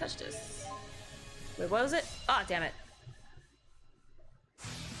touch this. Wait, what was it? Ah, oh, damn it.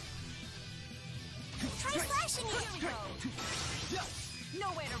 try slashing it.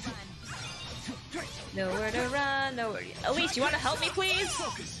 Nowhere to run. Nowhere to run, nowhere to... Elise, you want to help me, please?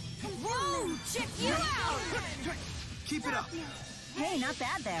 Whoa! Check you out! Keep it up. Hey, not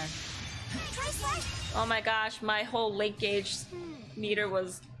bad there. Oh my gosh, my whole lake gauge meter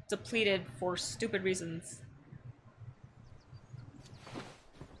was depleted for stupid reasons.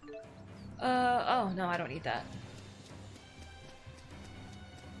 Oh no, I don't need that.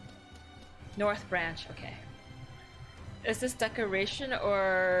 North branch, okay. Is this decoration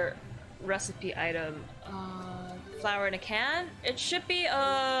or recipe item? Flour in a can? It should be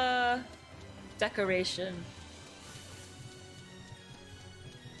a decoration.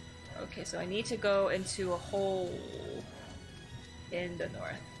 Okay, so I need to go into a hole in the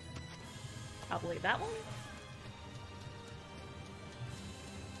north. Probably that one?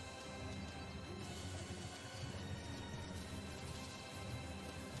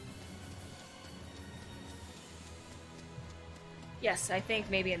 Yes, I think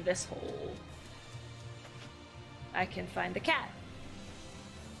maybe in this hole I can find the cat.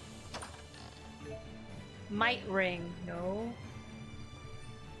 Might ring, no.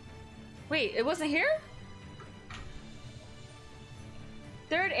 Wait, it wasn't here?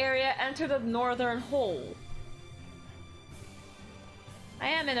 Third area, enter the northern hole. I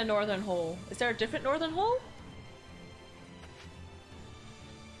am in a northern hole. Is there a different northern hole?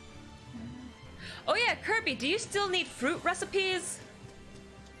 Oh yeah, Kirby, do you still need fruit recipes?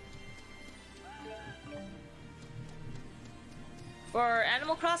 For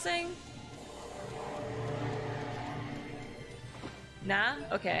Animal Crossing? Nah?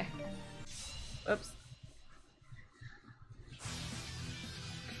 Okay. Oops.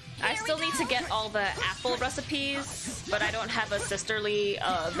 I still need to get all the apple recipes, but I don't have a sisterly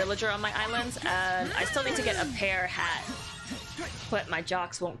villager on my islands, and I still need to get a pear hat. But my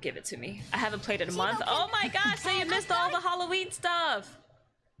jocks won't give it to me. I haven't played in a month. Oh my gosh, so you missed all the Halloween stuff!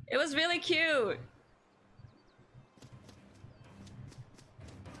 It was really cute.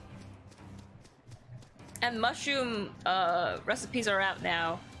 And mushroom recipes are out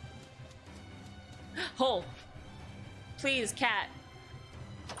now. Hole. Please, cat.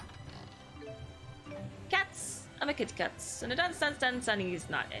 Cats! I'm a kitty cats. And a dance Sunny's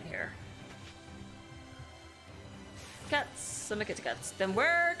not in here. Cats. I'm a kitty cats. Then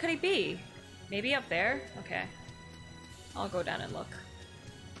where could he be? Maybe up there? Okay. I'll go down and look.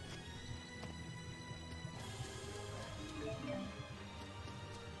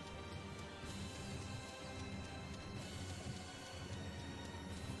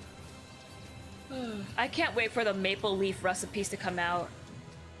 I can't wait for the maple leaf recipes to come out.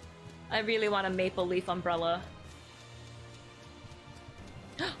 I really want a maple leaf umbrella.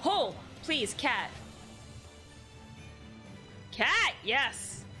 Hole! Please, cat. Cat!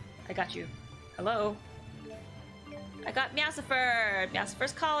 Yes! I got you. Hello? I got Meowsifer!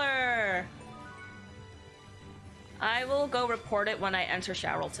 Meowsifer's collar! I will go report it when I enter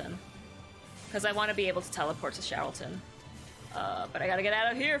Charlton. Because I want to be able to teleport to Charlton. But I gotta get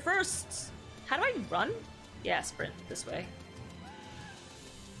out of here first! How do I run? Yeah, sprint this way.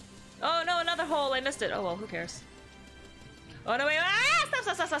 Oh no, another hole! I missed it. Oh well, who cares? Oh no, wait! Ah!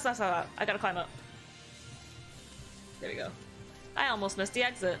 Stop! I gotta climb up. There we go. I almost missed the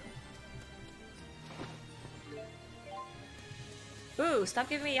exit. Ooh, stop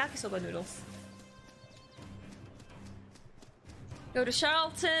giving me yakisoba noodles. Go to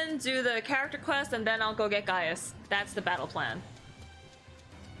Charlton, do the character quest, and then I'll go get Gaius. That's the battle plan.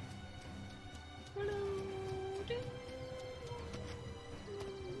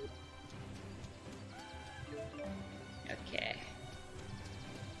 Okay.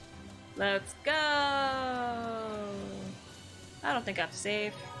 Let's go! I don't think I have to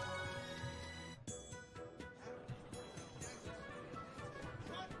save.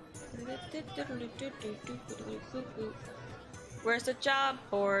 Where's the job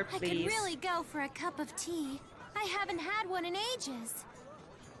board, please? I could really go for a cup of tea. I haven't had one in ages.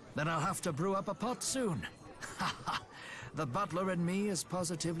 Then I'll have to brew up a pot soon. The butler and me is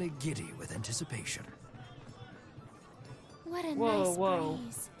positively giddy with anticipation. What a nice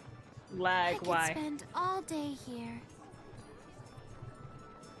breeze. Lag, I could why? spend all day here.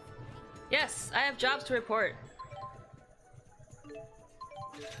 Yes, I have jobs to report.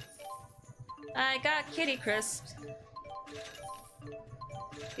 I got kitty crisp.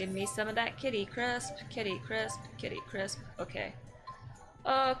 Give me some of that kitty crisp, kitty crisp, kitty crisp. Okay.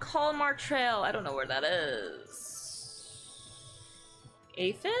 Colmar Trail. I don't know where that is.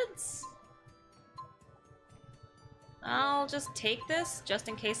 Aphids? I'll just take this, just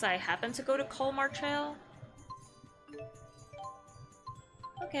in case I happen to go to Colmar Trail.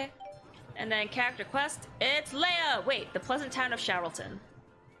 Okay. And then character quest, it's Leia! Wait, the pleasant town of Charlton.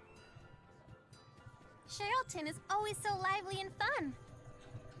 Cherylton is always so lively and fun.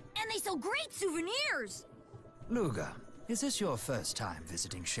 And they sell great souvenirs! Luga, is this your first time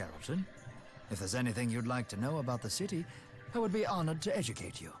visiting Cherylton? If there's anything you'd like to know about the city, I would be honored to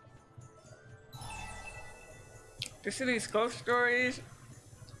educate you. The city's ghost stories.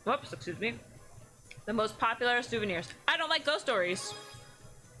 Whoops, excuse me. The most popular souvenirs. I don't like ghost stories.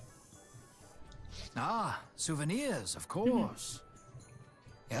 Ah, souvenirs, of course.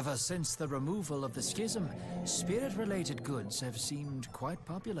 Ever since the removal of the schism, spirit-related goods have seemed quite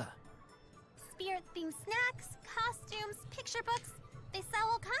popular. Spirit-themed snacks, costumes, picture books. They sell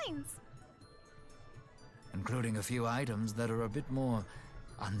all kinds. Including a few items that are a bit more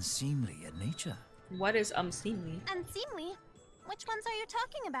unseemly in nature. What is unseemly? Unseemly? Which ones are you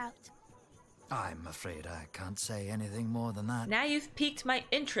talking about? I'm afraid I can't say anything more than that. Now you've piqued my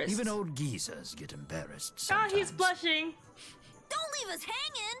interest. Even old geezers get embarrassed sometimes. Oh, he's blushing. Don't leave us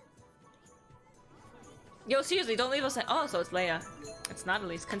hanging! Yo, seriously, don't leave us hanging. Oh, so it's Leia. It's not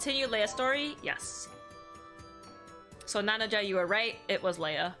Elise. Continue Leia's story? Yes. So, Nanaja, you were right. It was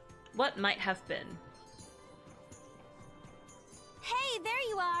Leia. What might have been? Hey, there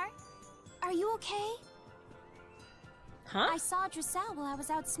you are. Are you okay? Huh? I saw Druselle while I was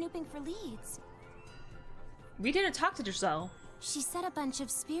out snooping for leads. We didn't talk to Druselle. She said a bunch of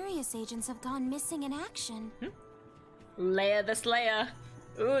Spurious agents have gone missing in action. Leia the Slayer.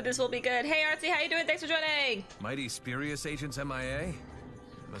 Ooh, this will be good. Hey, Artsy, how you doing? Thanks for joining. Mighty Spurious agents MIA?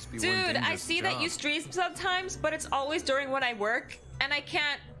 Must be one Dude, I dangerous see job. that you stream sometimes, but it's always during when I work, and I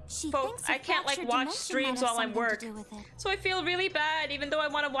can't. I can't like watch streams while I'm work. So I feel really bad, even though I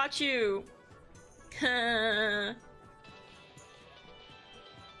want to watch you.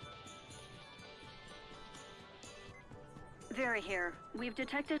 Very here. We've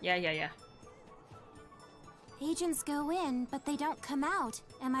detected. Yeah. Agents go in, but they don't come out.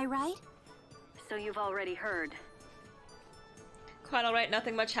 Am I right? So you've already heard. Quite alright,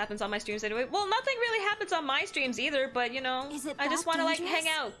 nothing much happens on my streams anyway. Well, nothing really happens on my streams either, but you know, I just want to like hang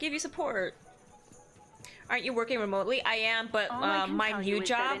out, give you support. Aren't you working remotely? I am, but my new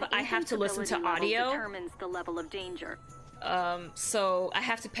job, I have to listen to audio. Determines the level of danger. So I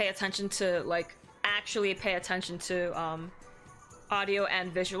have to pay attention to like actually pay attention to audio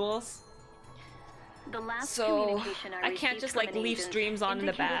and visuals. The last so communication I can't just like leave streams on in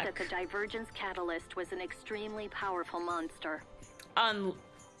the back. That the divergence catalyst was an extremely powerful monster.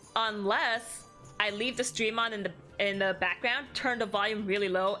 Unless I leave the stream on in the background, turn the volume really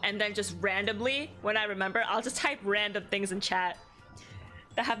low, and then just randomly, when I remember, I'll just type random things in chat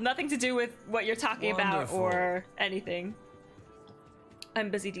that have nothing to do with what you're talking about or anything.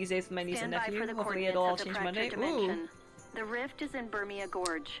 I'm busy these days with my niece and nephew. Hopefully it'll all change Monday. Ooh. The rift is in Burmia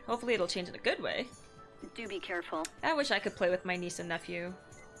Gorge. Hopefully it'll change in a good way. Do be careful. I wish I could play with my niece and nephew.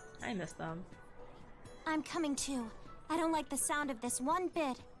 I miss them. I'm coming too. I don't like the sound of this one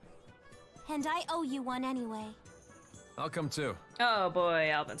bit. And I owe you one anyway. I'll come too. Oh boy,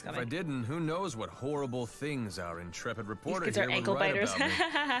 Alvin's coming. If I didn't, who knows what horrible things our intrepid reporter These kids here are ankle would write biters. about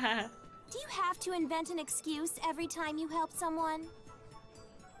me. Do you have to invent an excuse every time you help someone?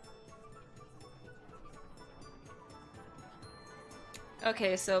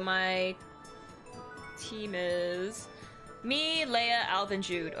 Okay, so my team is me, Leia, Alvin,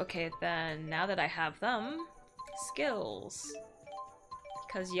 Jude. Okay, then now that I have them, skills.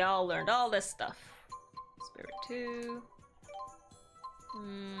 Because y'all learned all this stuff. Spirit 2.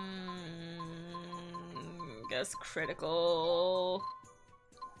 Guess critical.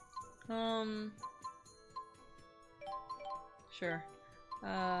 Sure.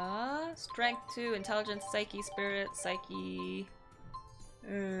 Strength 2, intelligence, psyche, spirit, psyche.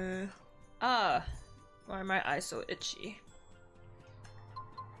 Why are my eyes so itchy?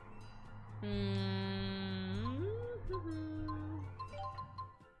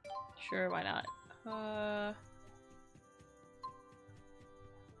 Sure, why not?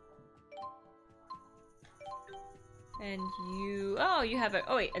 And you... Oh, you have a...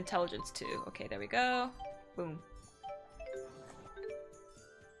 Oh wait, intelligence too. Okay, there we go. Boom.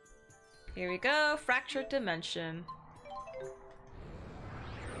 Here we go. Fractured dimension.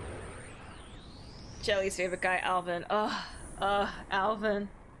 Jelly's favorite guy, Alvin. Alvin.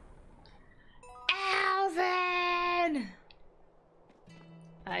 Alvin!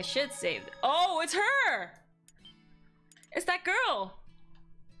 I should save it. Oh, it's her! It's that girl!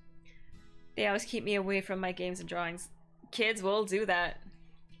 They always keep me away from my games and drawings. Kids will do that.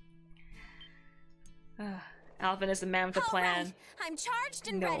 Alvin is the man with a plan. Right. I'm charged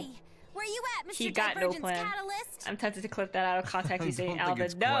and ready. Where you at, Mr. He got no plan. Catalyst? I'm tempted to clip that out of context. He's saying Alvin.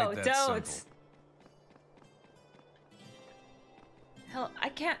 It's No, quite that don't! simple. Hell, I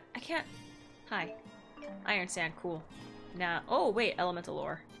can't. Hi. Iron sand, cool. Now, oh wait, elemental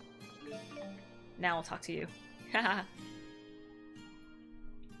ore. Now I'll talk to you. Haha.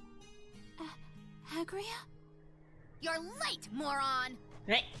 Agria? You're late, moron!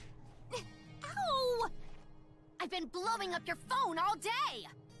 Hey. Ow! I've been blowing up your phone all day!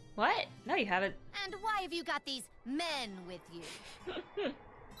 What? No, you haven't. And why have you got these men with you?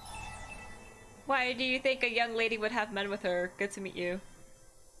 Why do you think a young lady would have men with her? Good to meet you.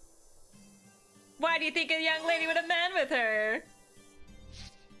 Why do you think a young lady would have men with her?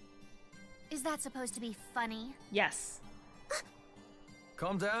 Is that supposed to be funny? Yes.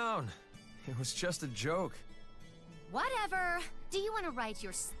 Calm down. It was just a joke. Whatever. Do you want to write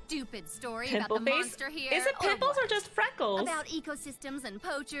your stupid story Pimple about the face? monster here? Is it pimples or what? just freckles? About ecosystems and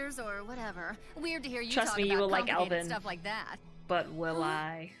poachers or whatever. Weird to hear you Trust talk me, about you will like complicated Alvin. stuff like that. But will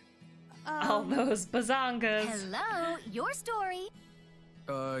I? All those bazongas. Hello, your story.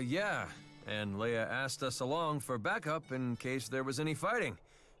 Yeah. And Leia asked us along for backup in case there was any fighting.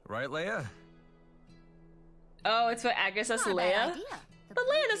 Right, Leia? Oh, it's what Agria says to Not a bad Leia? idea. The But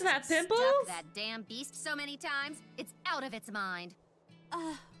Leia doesn't have stuck pimples. that damn beast so many times, it's out of its mind.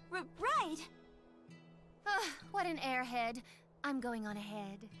 Right. Ugh, what an airhead. I'm going on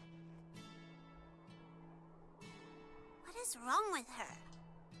ahead. What is wrong with her?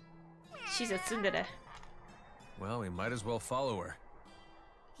 She's a tsundere. Well, we might as well follow her.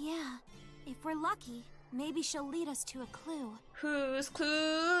 Yeah, if we're lucky, maybe she'll lead us to a clue. Who's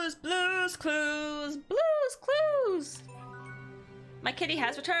clues? Blues clues! Blues clues! My kitty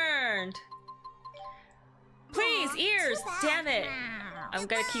has returned! Please, ears! Damn it! I'm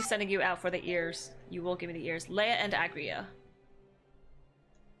gonna keep sending you out for the ears. You will give me the ears. Leia and Agria.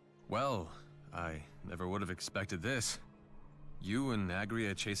 Well, I never would have expected this. You and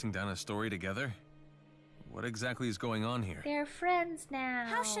Agria chasing down a story together? What exactly is going on here? They're friends now.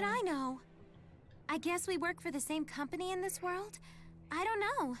 How should I know? I guess we work for the same company in this world? I don't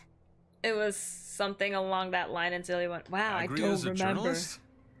know. It was something along that line, and Xillia went, wow, I Agria's don't a remember. journalist?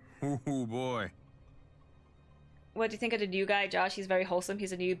 Oh boy. What do you think of the new guy, Josh? He's very wholesome.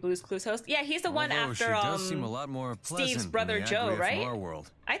 He's a new Blue's Clues host. Yeah, he's the one Although after she does seem a lot more pleasant Steve's than brother the Joe, Agria right? From our world.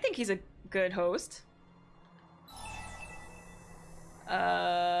 I think he's a good host.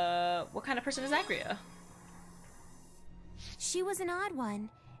 What kind of person is Agria? She was an odd one.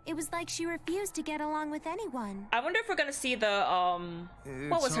 It was like she refused to get along with anyone. I wonder if we're gonna see the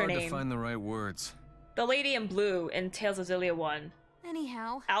what was her It's hard name? to find the right words. The lady in blue in Tales of Xillia 1.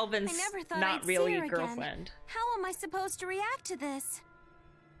 Anyhow, Alvin's I never thought not I'd really see a her girlfriend. Again. How am I supposed to react to this?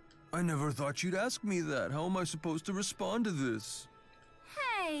 I never thought you'd ask me that. How am I supposed to respond to this?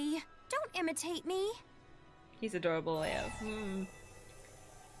 Hey, don't imitate me. He's adorable, Leia.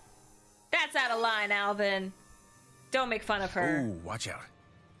 That's out of line, Alvin. Don't make fun of her. Oh, watch out.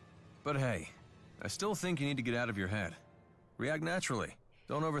 But hey, I still think you need to get out of your head. React naturally.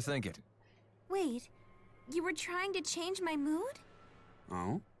 Don't overthink it. Wait, you were trying to change my mood?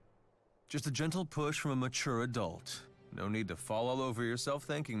 Oh? Just a gentle push from a mature adult. No need to fall all over yourself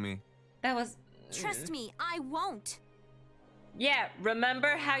thanking me. That was... Trust me, I won't. Yeah,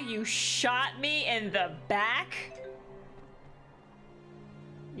 remember how you shot me in the back?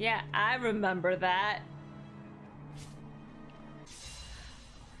 Yeah, I remember that.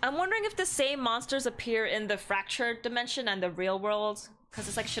 I'm wondering if the same monsters appear in the fractured dimension and the real world. Because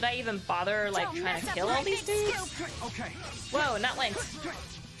it's like, should I even bother, like, trying to kill all these dudes? Okay. Whoa, not Link.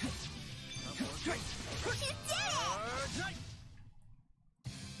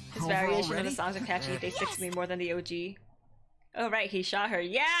 His variation of the songs are catchy. They stick to me more than the OG. Oh, right, he shot her.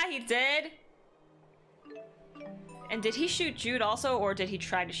 Yeah, he did! And did he shoot Jude also, or did he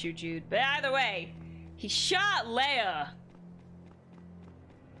try to shoot Jude? But either way, he shot Leia!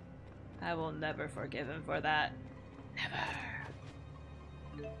 I will never forgive him for that. Never.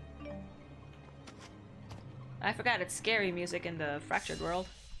 I forgot it's scary music in the fractured world.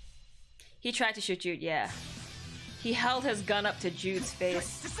 He tried to shoot Jude, yeah. He held his gun up to Jude's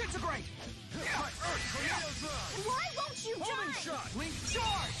face. Disintegrate! Why won't you die?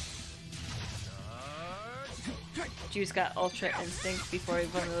 Jude's got Ultra Instinct before he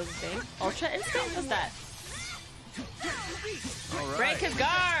one of those things. Ultra Instinct? What's that? All right. Break his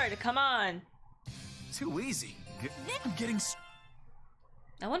guard! Come on! Too easy. I'm getting...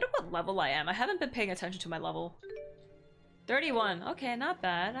 I wonder what level I am. I haven't been paying attention to my level. 31. Okay, not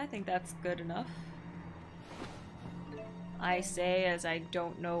bad. I think that's good enough. I say as I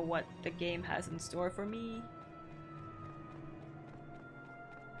don't know what the game has in store for me.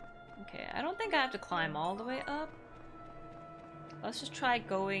 Okay, I don't think I have to climb all the way up. Let's just try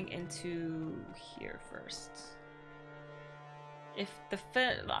going into here first. If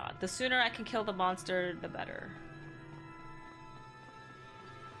the sooner I can kill the monster, the better.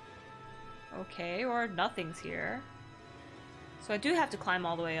 Okay, or nothing's here. So I do have to climb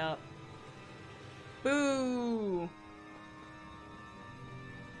all the way up. Boo!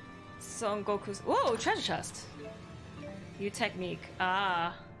 Son Goku's. Whoa, treasure chest! New technique.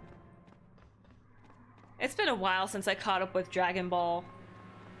 Ah. It's been a while since I caught up with Dragon Ball.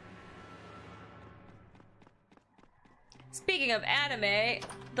 Speaking of anime,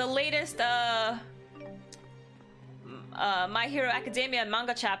 the latest My Hero Academia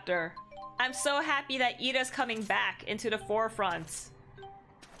manga chapter. I'm so happy that Ida's coming back into the forefront.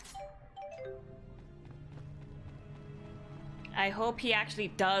 I hope he actually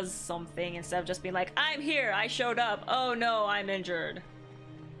does something instead of just being like, I'm here, I showed up, oh no, I'm injured.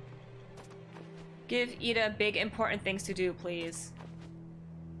 Give Ida big important things to do, please.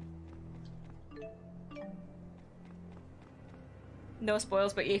 No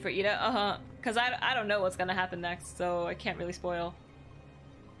spoils, but yay for Ida. Because I don't know what's gonna happen next, so I can't really spoil.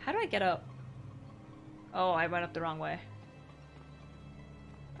 How do I get up? Oh, I went up the wrong way.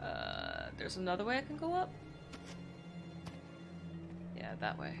 There's another way I can go up? Yeah,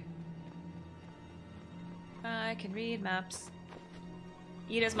 that way. I can read maps.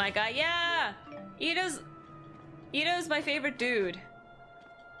 Ida's my guy. Yeah! Ida's my favorite dude.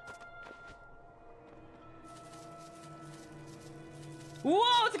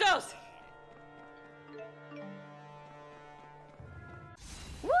 Whoa, it's a ghost!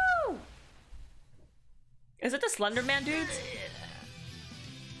 Woo! Is it the Slender Man dudes?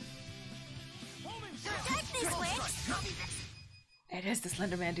 It is the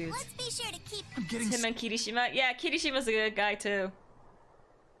Slender Man dudes. Let's be sure to keep Tim and Kirishima. Yeah, Kirishima's a good guy too.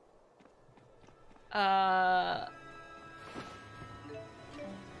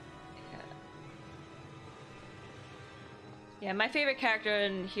 Yeah, my favorite character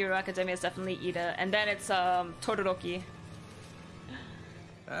in Hero Academia is definitely Ida, and then it's Todoroki.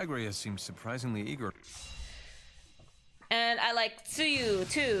 Agria seems surprisingly eager. And I like Tsuyu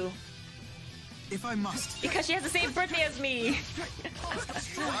too. If I must. Because she has the same birthday as me.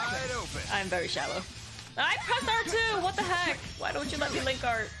 Wide open. I'm very shallow. I pressed R2! What the heck? Why don't you let me link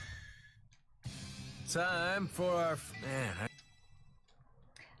art? Time for our... Man,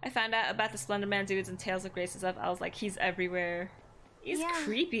 I found out about the Slender Man dudes and Tales of Grace and stuff. I was like, he's everywhere. He's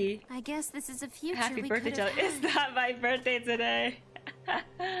creepy. I guess this is a future. Happy birthday, Jelly. It's not my birthday today.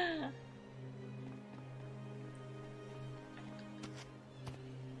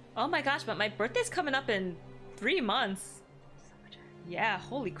 Oh my gosh, but my birthday's coming up in 3 months. Yeah,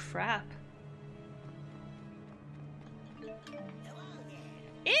 holy crap.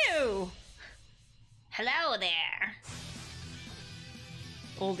 Ew! Hello there.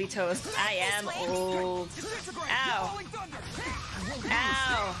 Oldie toast. I am old. Ow.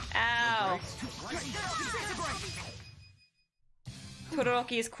 Ow. Ow.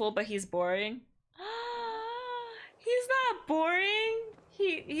 Todoroki is cool, but he's boring. He's not boring.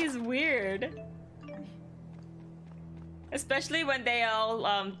 He's weird. Especially when they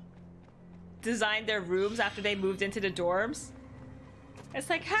all designed their rooms after they moved into the dorms. It's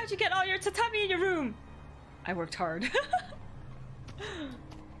like, how'd you get all your tatami in your room? I worked hard.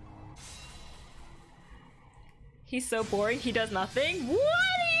 He's so boring, he does nothing? What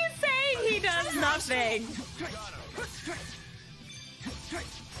are you saying? He does nothing.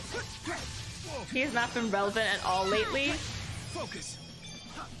 He has not been relevant at all lately. Focus.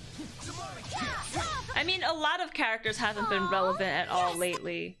 I mean, a lot of characters haven't been relevant at all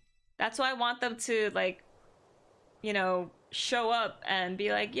lately. That's why I want them to, like, you know, show up and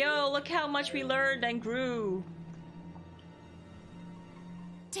be like, yo, look how much we learned and grew.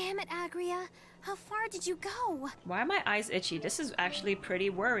 Damn it, Agria. How far did you go? Why are my eyes itchy? This is actually pretty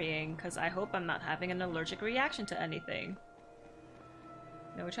worrying, because I hope I'm not having an allergic reaction to anything.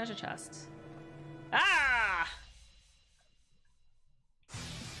 No treasure chests. Ah!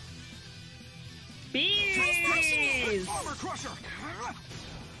 Bees!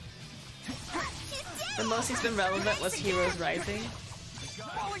 The most he's been relevant was Heroes Rising.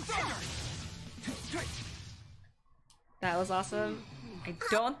 That was awesome. I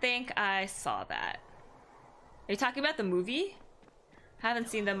don't think I saw that. Are you talking about the movie? Haven't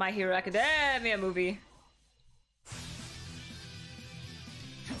seen the My Hero Academia movie.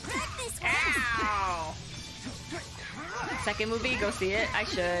 Ow! Second movie, go see it. I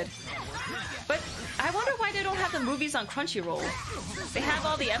should. But I wonder why they don't have the movies on Crunchyroll. They have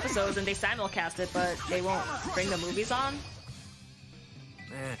all the episodes and they simulcast it, but they won't bring the movies on.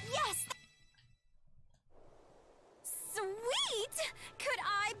 Yes! Sweet! Could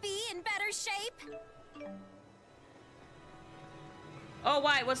I be in better shape?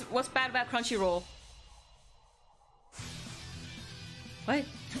 why. What's bad about Crunchyroll? What?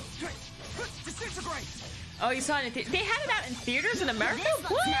 Oh, you saw it in they had it out in theaters in America?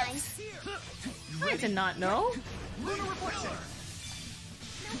 What? Nice. I did not know.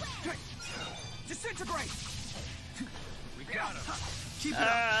 Disintegrate. We got him. Keep it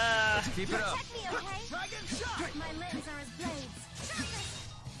up. Let's keep it up. Check me, okay? My limbs are as blades.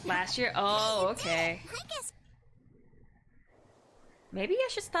 Last year? Oh, okay. I guess. Maybe I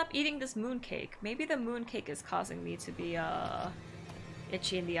should stop eating this mooncake. Maybe the mooncake is causing me to be,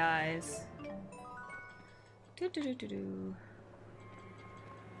 itchy in the eyes. Do.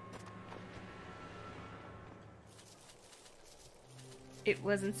 It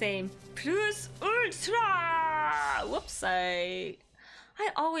was insane. Plus Ultra! Whoops, I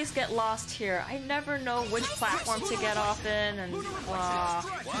always get lost here. I never know which platform to get off in, and Wide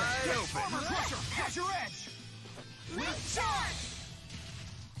open.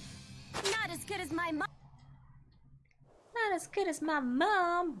 Not as good as my mom. not as good as my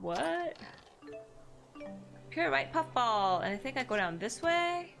mom. What? Pure white puffball. And I think I go down this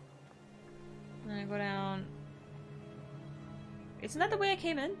way. And I go down... Isn't that the way I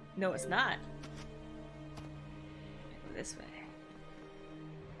came in? No, it's not. I go this way.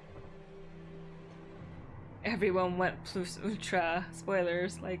 Everyone went plus ultra.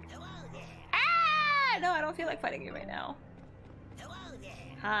 Spoilers, like... Ah! No, I don't feel like fighting you right now.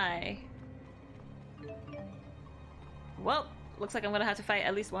 Hi. Well, looks like I'm gonna have to fight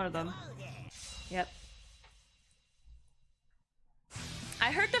at least one of them. Yep.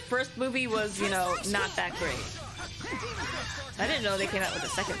 I heard the first movie was, you know, not that great. I didn't know they came out with a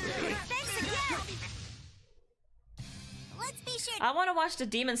second movie. I want to watch the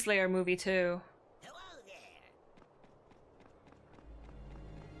Demon Slayer movie too.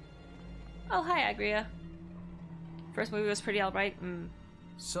 Oh, hi, Agria. First movie was pretty alright.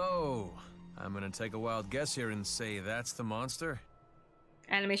 So, I'm gonna take a wild guess here and say that's the monster?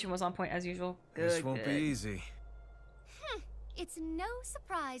 Animation was on point as usual. This won't be easy. It's no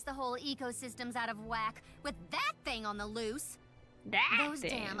surprise the whole ecosystem's out of whack with that thing on the loose. Those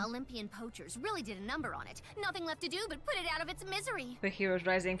damn Olympian poachers really did a number on it. Nothing left to do but put it out of its misery. The hero's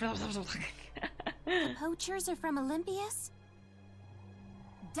rising. The poachers are from Olympias?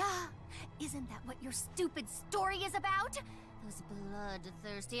 Duh! Isn't that what your stupid story is about? Those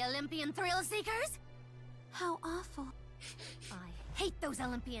bloodthirsty Olympian thrill seekers? How awful. I hate those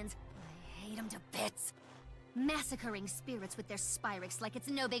Olympians. I hate them to bits. Massacring spirits with their Spyrex like it's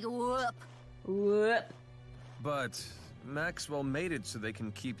no big whoop. Whoop. But Maxwell made it so they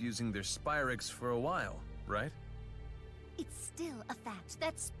can keep using their Spyrex for a while, right? It's still a fact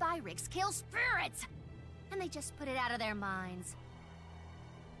that Spyrex kills spirits! And they just put it out of their minds.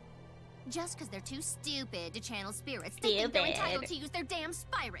 Just because they're too stupid to channel spirits, they think they're entitled to use their damn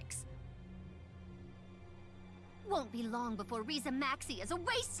Spyrex. Won't be long before Riza Maxi is a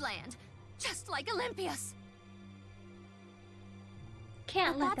wasteland, just like Olympias.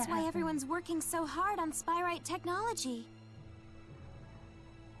 Can't let that's that why happen. Everyone's working so hard on Spyrite technology.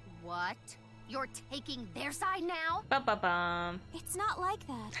 What? You're taking their side now? Ba-ba-bum. It's not like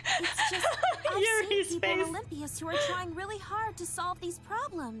that. It's just I've seen people in Olympias who are trying really hard to solve these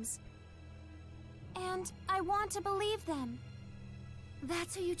problems. And I want to believe them.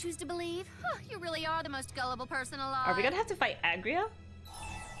 That's who you choose to believe? Huh, you really are the most gullible person alive. Are we gonna have to fight Agria?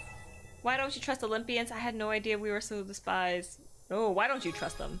 Why don't you trust Olympians? I had no idea we were so despised. Oh, why don't you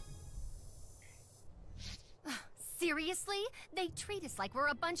trust them? Seriously? They treat us like we're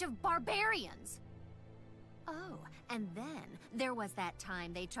a bunch of barbarians. Oh, and then there was that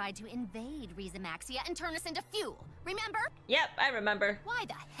time they tried to invade Riza Maxia and turn us into fuel. Remember? Yep, I remember. Why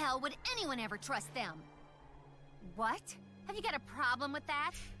the hell would anyone ever trust them? What? Have you got a problem with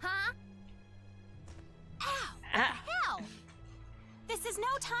that? Huh? Ow! What the hell? This is no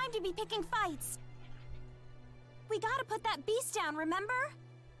time to be picking fights. We gotta put that beast down, remember?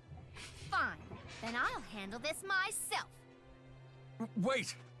 Fine. Then I'll handle this myself.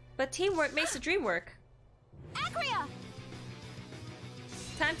 Wait! But teamwork makes the dream work. Agria!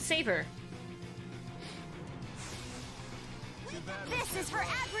 Time to save her. This is for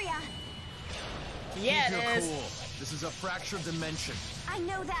Agria! Yeah, Keep it your is. cool. This is a fractured dimension. I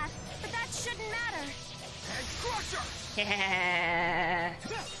know that, but that shouldn't matter. Head crusher! Yeah.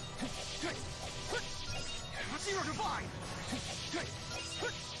 Zero divine!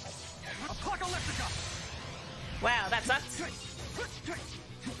 Apocalyptica! Wow, that sucks.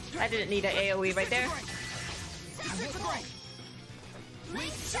 I didn't need an AoE right there.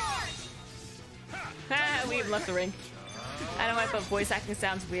 Ah, we've left the ring. I don't know why, but voice acting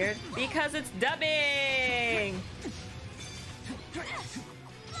sounds weird. Because it's dubbing!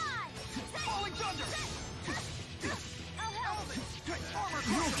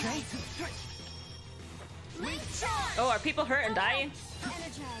 okay? Oh, are people hurt and dying?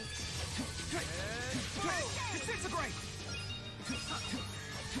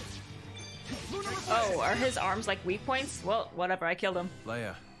 Oh, are his arms like weak points? Well, whatever, I killed him.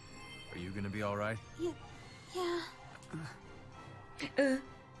 Leia, are you gonna be alright? Yeah.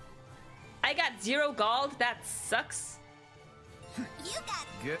 I got 0 gold, that sucks. You got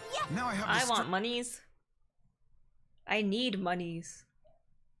Now I have I want monies. I need monies.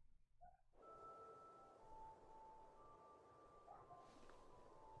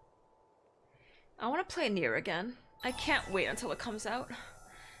 I want to play Nier again. I can't wait until it comes out.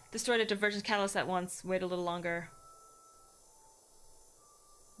 Destroy the Divergence Catalyst at once. Wait a little longer.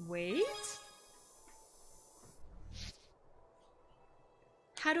 Wait?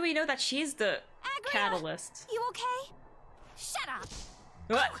 How do we know that she's the catalyst? You okay? Shut up!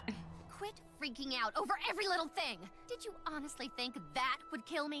 What? Quit freaking out over every little thing. Did you honestly think that would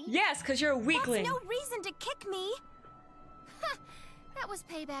kill me? Yes, because you're a weakling. That's no reason to kick me. That was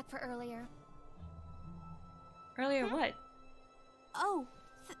payback for earlier. Earlier what? Oh,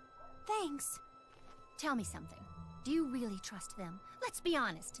 thanks. Tell me something. Do you really trust them? Let's be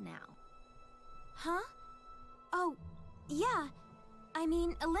honest now. Huh? Oh, yeah. I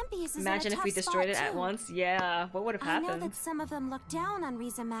mean, Olympius is Imagine in a if we tough destroyed it spot, at too. once. Yeah, what would have I know happened? that some of them look down on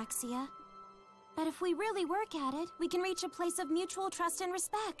Riza Maxia. But if we really work at it, we can reach a place of mutual trust and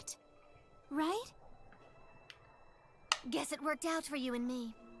respect. Right? Guess it worked out for you and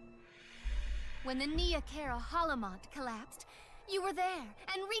me. When the Nia Kara Holomont collapsed, you were there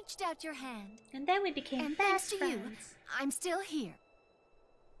and reached out your hand. And then we became And thanks to you, I'm still here.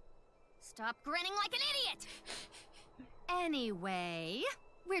 Stop grinning like an idiot! Anyway,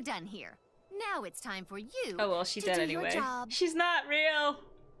 we're done here. Now it's time for you Oh well, she's to dead do anyway. your job. She's not real.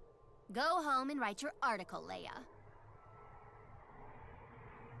 Go home and write your article, Leia.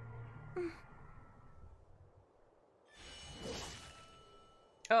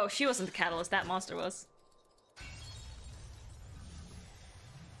 Oh, she wasn't the catalyst, that monster was.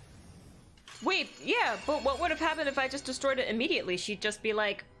 Wait, yeah, but what would have happened if I just destroyed it immediately? She'd just be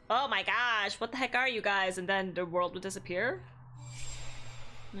like, oh my gosh, what the heck are you guys? And then the world would disappear?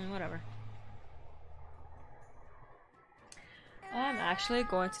 Whatever. I'm actually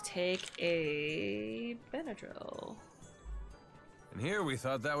going to take a Benadryl. And here we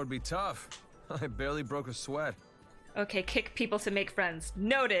thought that would be tough. I barely broke a sweat. Okay, kick people to make friends.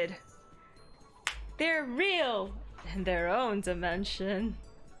 Noted. They're real in their own dimension.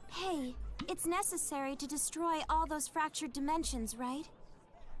 Hey, it's necessary to destroy all those fractured dimensions, right?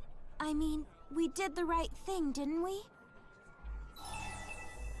 I mean, we did the right thing, didn't we?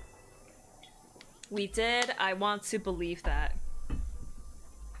 We did. I want to believe that.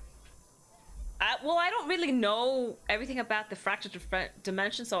 Well, I don't really know everything about the fractured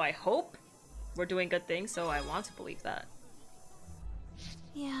dimension, so I hope we're doing good things, so I want to believe that.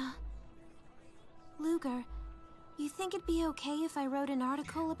 Yeah. Luger, you think it'd be okay if I wrote an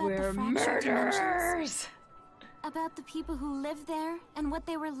article about the fractured dimensions? About the people who lived there, and what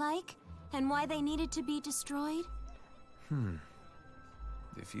they were like, and why they needed to be destroyed?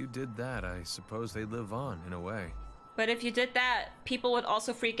 If you did that, I suppose they'd live on, in a way. But if you did that, people would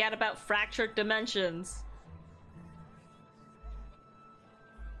also freak out about fractured dimensions.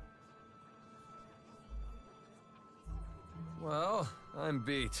 Well, I'm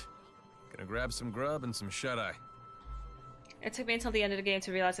beat. Gonna grab some grub and some shut-eye. It took me until the end of the game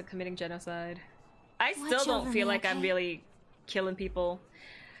to realize I'm committing genocide. I still Watch don't over feel me, like I'm okay? really killing people.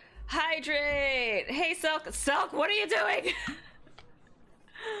 Hydrate! Hey, Silk! Silk, what are you doing?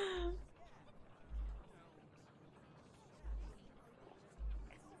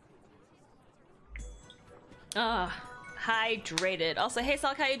 Hydrated. Also, hey,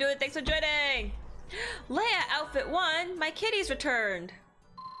 Silk, how you doing? Thanks for joining! Leia, outfit 1, my kitty's returned.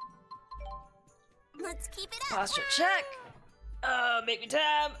 Let's keep it up. Posture check. Make me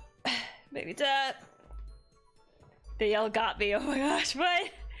tab. Make me tab. They all got me. Oh my gosh, what?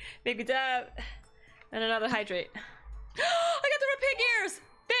 Make me tab. And another hydrate. I got the red pig ears!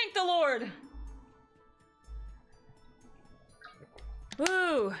 Thank the Lord!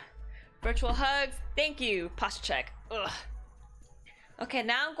 Woo! Virtual hugs. Thank you. Posture check. Ugh. Okay,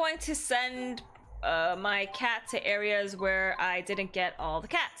 now I'm going to send my cat to areas where I didn't get all the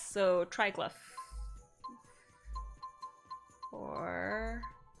cats. So, Triglyph. Or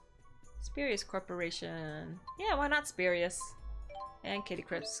Spurious Corporation. Yeah, why not Spurious? And Kitty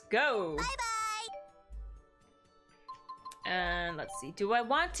Crips. Go! Bye-bye! And let's see. Do I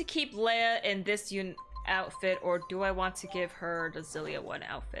want to keep Leia in this outfit, or do I want to give her the Xillia one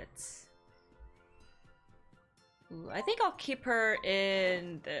outfit? Ooh, I think I'll keep her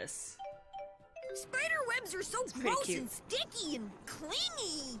in this. Spider webs are so gross and sticky and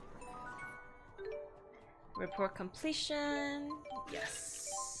clingy. Report completion.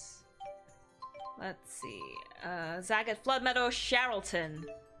 Yes. Let's see. Zagat Flood Meadow, Charlton.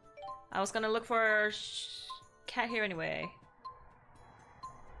 I was gonna look for cat here anyway.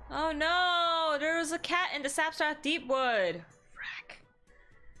 Oh no! There was a cat in the Sapstrath Deepwood. Frack.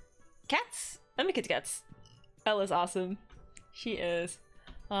 Cats? Let me get cats. Bella's awesome. She is.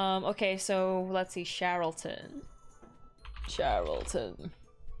 Okay, so let's see. Charlton. Charlton.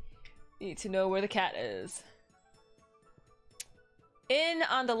 Need to know where the cat is. In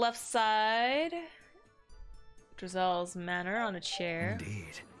on the left side. Drizelle's Manor on a chair.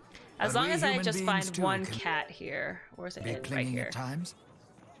 Indeed. As long as I just find one cat here. Where's it? Right here. At times.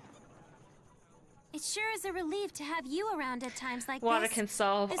 It sure is a relief to have you around at times like Water this. can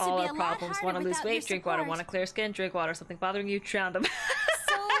solve all our problems. Want to lose weight? Drink water. Want to clear skin? Drink water. Something bothering you? Drown them.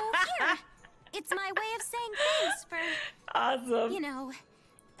 So, here. It's my way of saying thanks for... Awesome. You know...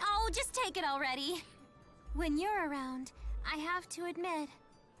 Oh, just take it already. When you're around, I have to admit,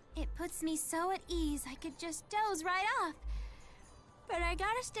 it puts me so at ease I could just doze right off. But I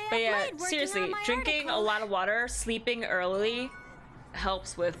gotta stay up late working seriously, on my drinking article. a lot of water, sleeping early,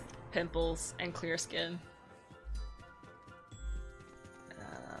 helps with pimples and clear skin.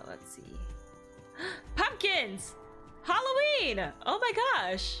 Let's see. Pumpkins! Halloween! Oh my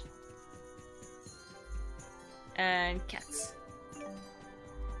gosh! And cats.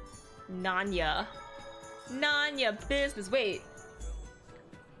 Nanya. Nanya business. Wait.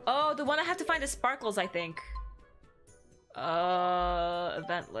 Oh, the one I have to find is Sparkles, I think.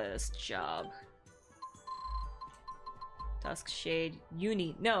 Event list. Job. Dusk Shade.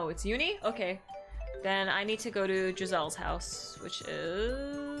 Uni. No, it's Uni? Okay. Then I need to go to Giselle's house, which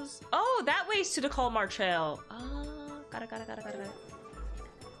is... Oh, that way's to the Colmar Trail. Oh, got it.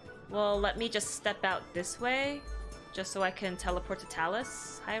 Well, let me just step out this way, just so I can teleport to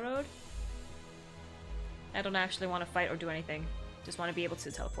Talus High Road. I don't actually want to fight or do anything. Just want to be able to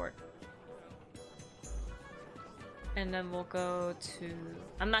teleport. And then we'll go to...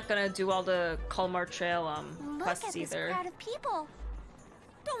 I'm not gonna do all the Colmar Trail quests either. Look at this crowd of people.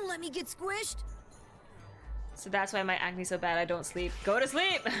 Don't let me get squished. So that's why my acne's so bad I don't sleep. Go to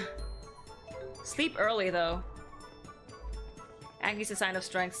sleep! Sleep early, though. Acne's a sign of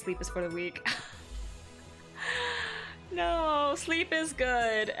strength, sleep is for the weak. No, sleep is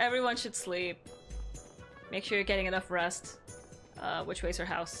good. Everyone should sleep. Make sure you're getting enough rest. Which way's her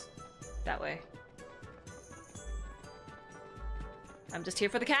house? That way. I'm just here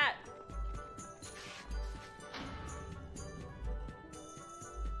for the cat.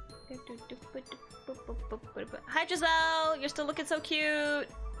 Hi, Giselle! You're still looking so cute!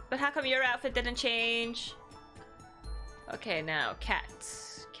 But how come your outfit didn't change? Okay, now, cat.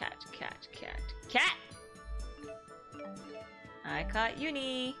 Cat. I caught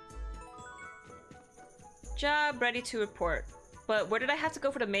Uni. Job ready to report. But where did I have to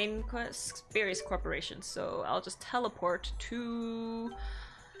go for the main quest? Various corporations. So I'll just teleport to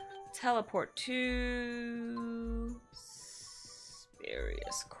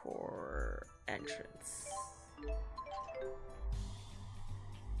various core entrance.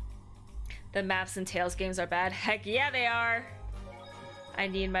 The Maps and Tails games are bad. Heck yeah, they are. I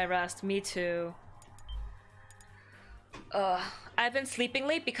need my rest. Me too. I've been sleeping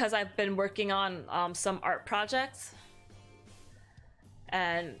late because I've been working on some art projects.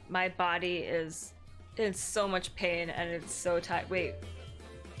 And my body is in so much pain and it's so tight. Wait.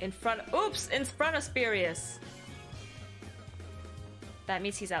 In front of Spirius. That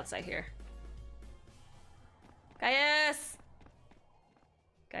means he's outside here. Gaius!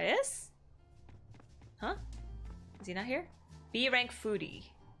 Gaius? Huh? Is he not here? B rank foodie.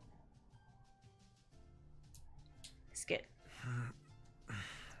 Skit.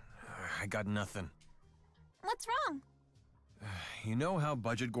 I got nothing. What's wrong? You know how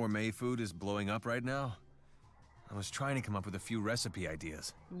budget gourmet food is blowing up right now? I was trying to come up with a few recipe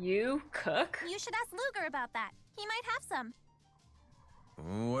ideas. You cook? You should ask Luger about that. He might have some.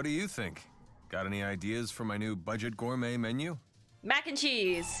 What do you think? Got any ideas for my new budget gourmet menu? Mac and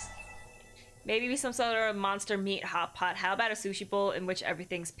cheese. Maybe some sort of monster meat hot pot. How about a sushi bowl in which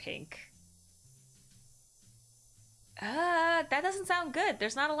everything's pink? That doesn't sound good.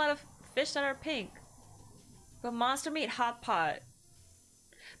 There's not a lot of fish that are pink. But monster meat hot pot.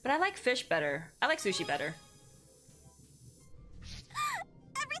 But I like fish better. I like sushi better.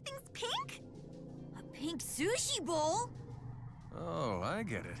 Everything's pink? A pink sushi bowl? Oh, I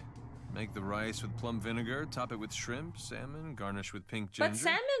get it. Make the rice with plum vinegar, top it with shrimp, salmon, garnish with pink ginger. But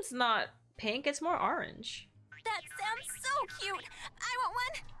salmon's not pink, it's more orange. That cute. I want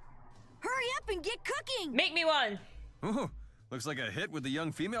one. Hurry up and get cooking. Make me one. Ooh, looks like a hit with the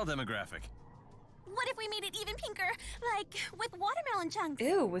young female demographic. What if we made it even pinker, like with watermelon chunks?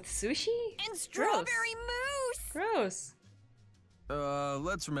 Ew, with sushi? And strawberry mousse. Gross.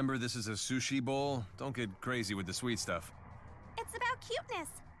 Let's remember this is a sushi bowl. Don't get crazy with the sweet stuff. It's about cuteness,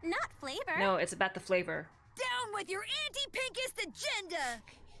 not flavor. No, it's about the flavor. Down with your anti-pinkist agenda.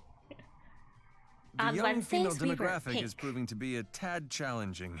 The On young Wednesdays, female we were demographic pink. is proving to be a tad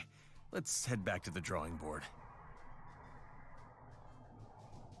challenging. Let's head back to the drawing board.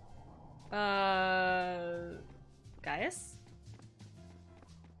 Gaius?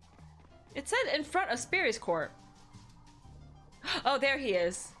 It said in front of Spiri's Court. Oh, there he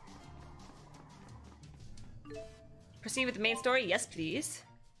is. Proceed with the main story? Yes, please.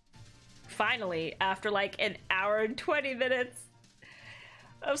 Finally, after like an hour and 20 minutes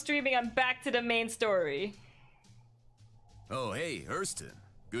of streaming, I'm back to the main story. Oh, hey, Hurston.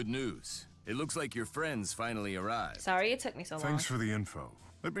 Good news. It looks like your friends finally arrived. Sorry it took me so long. Thanks for the info.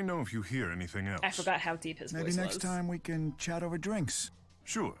 Let me know if you hear anything else. I forgot how deep his voice was. Maybe next time we can chat over drinks.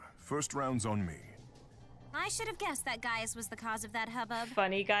 Sure. First round's on me. I should have guessed that Gaius was the cause of that hubbub.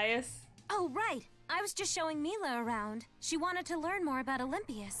 Funny, Gaius. Oh, right. I was just showing Mila around. She wanted to learn more about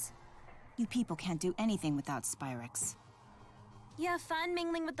Olympius. You people can't do anything without Spyrix. You have fun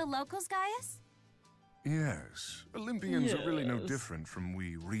mingling with the locals, Gaius? Yes. Olympians are really no Yes. different from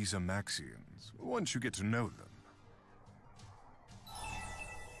we Riza Maxians, once you get to know them.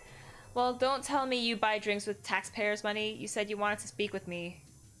 Well, don't tell me you buy drinks with taxpayers' money. You said you wanted to speak with me.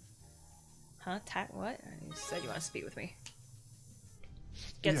 Huh? What? You said you want to speak with me.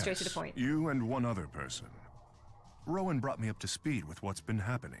 Get straight to the point. You and one other person. Rowan brought me up to speed with what's been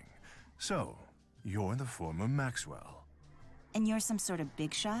happening. So, you're the former Maxwell. And you're some sort of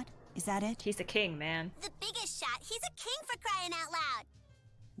big shot? Is that it? He's the king, man. The biggest shot. He's a king for crying out loud.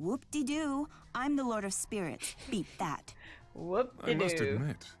 Whoop-de-doo. I'm the Lord of Spirits. Beat that. Whoop-de-doo. I must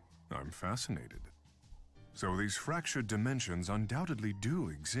admit, I'm fascinated. So these fractured dimensions undoubtedly do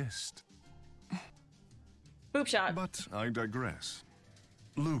exist. Boop shot. But I digress.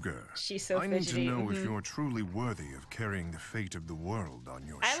 Luger, She's so I need to fidgety. know if you're truly worthy of carrying the fate of the world on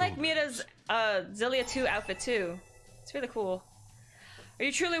your I shoulders. like Mira's Xillia 2 outfit too. It's really cool. Are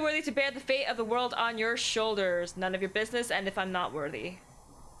you truly worthy to bear the fate of the world on your shoulders? None of your business, and if I'm not worthy.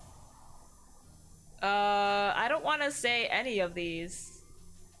 I don't want to say any of these.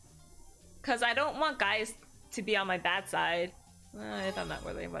 Because I don't want guys to be on my bad side. If I'm not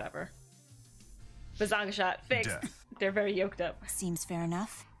worthy, whatever. Bazonga shot, fixed. Death. They're very yoked up. Seems fair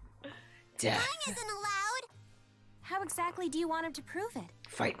enough. Death. Isn't allowed. How exactly do you want him to prove it?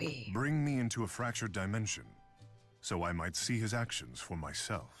 Fight me. Bring me into a fractured dimension, so I might see his actions for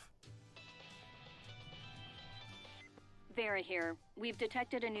myself. Vera here. We've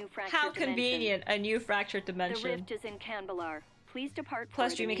detected a new fractured How dimension. convenient, a new fractured dimension. The rift is in Canbalar. Please depart for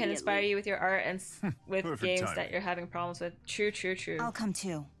Plus, it dreaming can immediately. inspire you with your art and with Perfect games timing. that you're having problems with. True, true, true. I'll come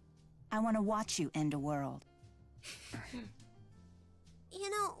too. I want to watch you end a world. You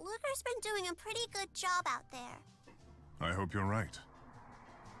know, Luger's been doing a pretty good job out there. I hope you're right.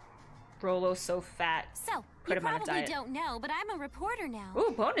 Rolo's so fat. So, Put you him on a probably diet. don't know, but I'm a reporter now.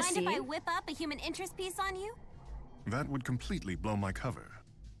 Ooh, bonus Mind if I scene. whip up a human interest piece on you? That would completely blow my cover.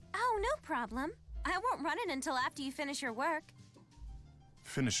 Oh, no problem. I won't run it until after you finish your work.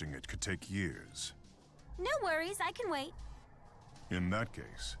 Finishing it could take years. No worries, I can wait. In that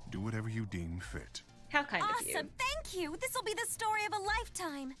case, do whatever you deem fit. How kind of you. Awesome, thank you. This will be the story of a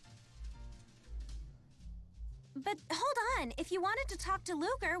lifetime. But hold on, if you wanted to talk to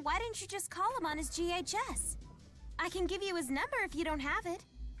Luger, why didn't you just call him on his GHS? I can give you his number if you don't have it.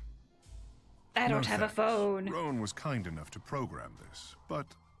 I don't No have a thanks. phone. Rowan was kind enough to program this, but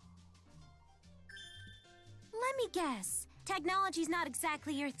Let me guess. Technology's not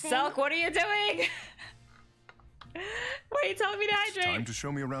exactly your thing. Selk, what are you doing? Why are you telling me to hydrate? time to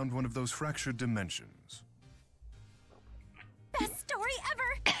show me around one of those fractured dimensions. Best story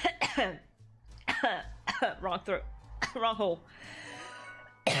ever! Wrong throat. Wrong hole.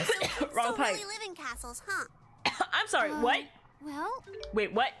 Wrong pipe. Really live in castles, huh? I'm sorry, what? Well,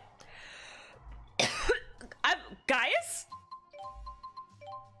 Wait, what? I'm Gaius?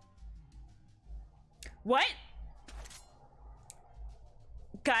 What?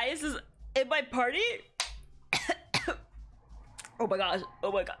 Gaius is in my party? Oh my gosh.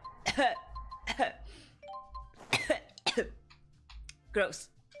 Oh my god. Gross.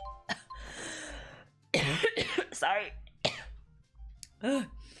 Sorry. Oh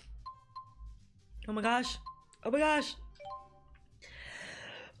my gosh. Oh my gosh.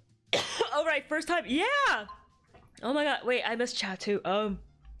 All right, first time. Yeah. Oh my god, wait, I missed chat too.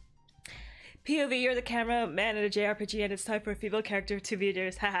 POV, you're the camera man in a JRPG and it's time for a female character to be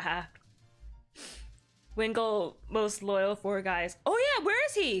yours. Hahaha. Wingle, most loyal for guys. Oh yeah, where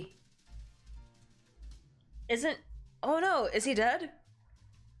is he? Isn't... Oh no, is he dead?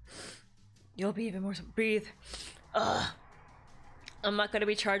 You'll be even more... Breathe. Ugh. I'm not gonna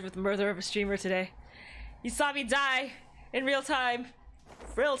be charged with murder of a streamer today. You saw me die in real time.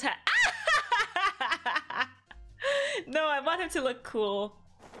 Real time. No, I want him to look cool.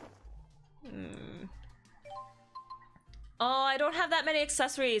 Oh, I don't have that many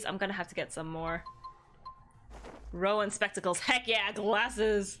accessories. I'm gonna have to get some more. Rowan spectacles. Heck yeah,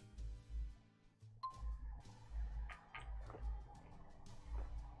 glasses.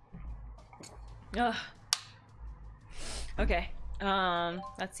 Ugh. Okay.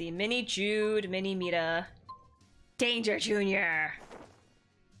 Let's see. Mini Jude, Mini Mita. Danger Jr.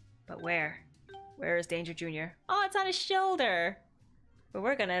 But where? Where is Danger Jr.? Oh, it's on his shoulder. But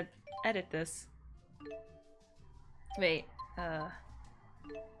we're gonna edit this. Wait,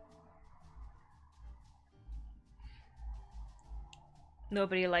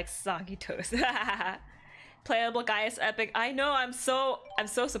 nobody likes soggy toast. Playable Gaius epic. I know, I'm so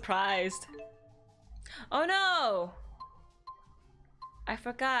surprised. Oh no! I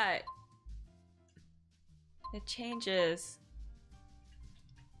forgot. It changes.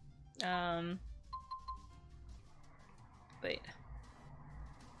 Wait.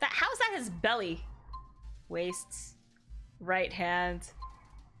 How's that his belly? Waists. Right hand.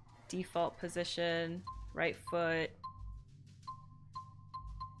 Default position. Right foot.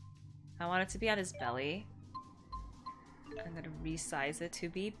 I want it to be on his belly. I'm gonna resize it to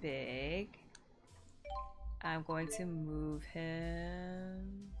be big. I'm going to move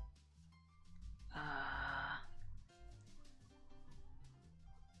him.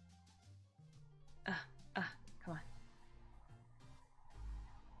 Come on.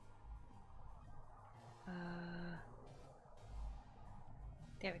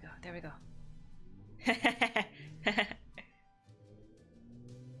 There we go, there we go.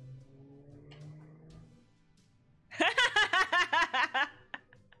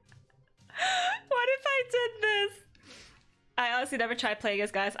 What if I did this? I honestly never tried playing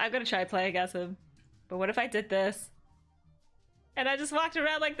as Gaius. I'm gonna try playing as him. But what if I did this? And I just walked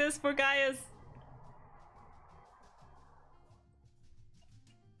around like this for Gaius.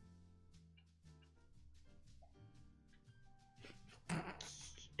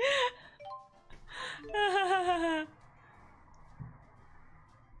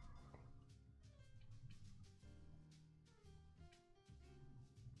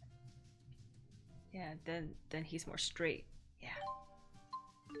 Yeah, then he's more straight. Yeah.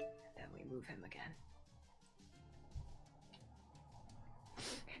 And then we move him again.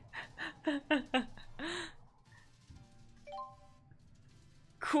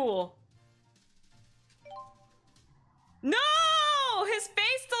 Cool. No! His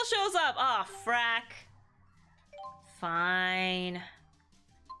face still shows up! Aw, oh, frack. Fine.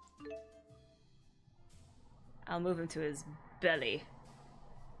 I'll move him to his belly.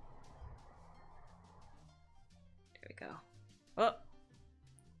 There we go. Oh!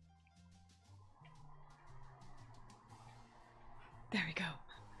 There we go.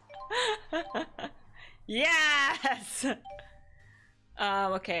 Yes!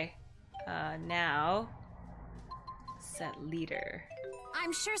 Okay. Now... set leader.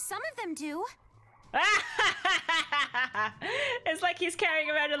 I'm sure some of them do. It's like he's carrying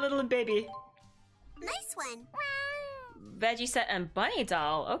around a little baby. Nice one. Veggie set and bunny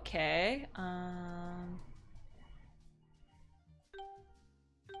doll. Okay.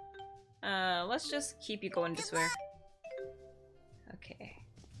 Let's just keep you going this way. Okay.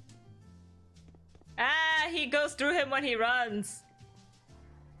 Ah, he goes through him when he runs.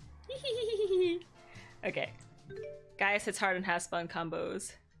 Okay. Gaius hits hard and has fun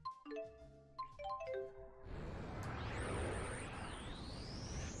combos.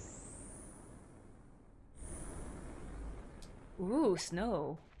 Ooh,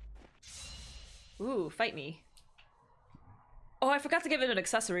 snow. Ooh, fight me. Oh, I forgot to give it an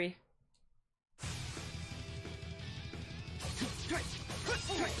accessory.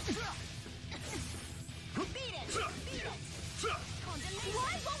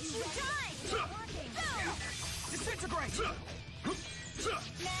 Why won't you die? Disintegrate!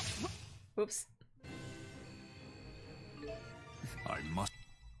 Oops.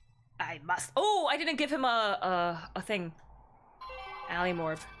 I must. Oh, I didn't give him a thing. Alley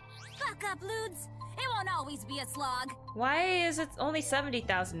Morb. Fuck up, Ludes. It won't always be a slog. Why is it only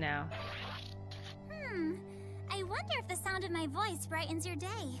 70,000 now? I wonder if the sound of my voice brightens your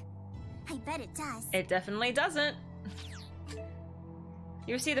day. I bet it does. It definitely doesn't.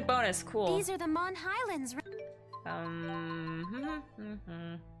 You received a bonus. Cool. These are the Mon Highlands.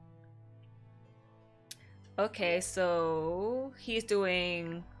 Okay, so he's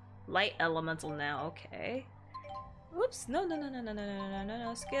doing light elemental now. Okay. Oops.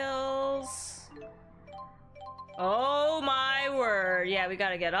 No. Skills. Oh my word. Yeah, we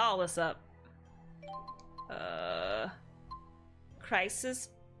gotta get all this up. Crisis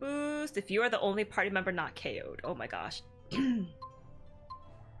boost. If you are the only party member not KO'd. Oh my gosh. HP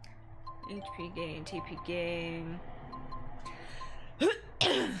gain, TP gain.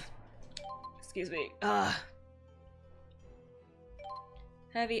 Excuse me.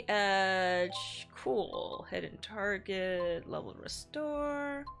 Heavy edge. Cool. Hidden target. Level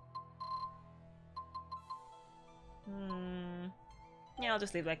restore. Yeah, I'll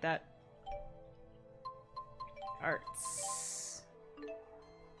just leave like that. Arts.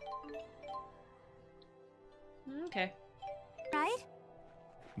 Okay. Right?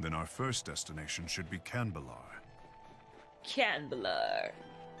 Then our first destination should be Canbelar. Canbelar.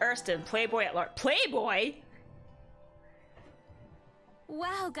 Erston, Playboy at large. Playboy?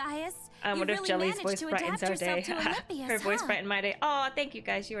 Wow, Gaius. I wonder if Jelly's voice brightens our day. Her voice huh? brightened my day. Oh, thank you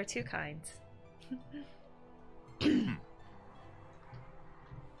guys. You are too kind.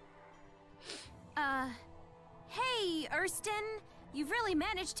 Hey, Erston. You've really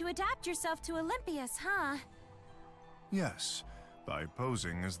managed to adapt yourself to Olympias, huh? Yes, by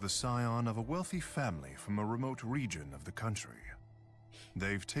posing as the scion of a wealthy family from a remote region of the country.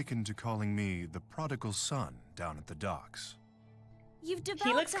 They've taken to calling me the prodigal son down at the docks. You've developed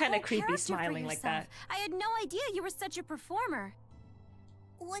He looks kind of creepy smiling like that. I had no idea you were such a performer.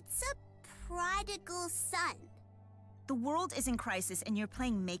 What's a prodigal son? The world is in crisis and you're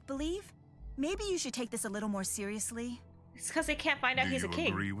playing make-believe? Maybe you should take this a little more seriously. It's because they can't find out he's a king. Do you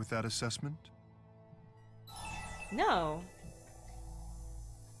agree with that assessment? No.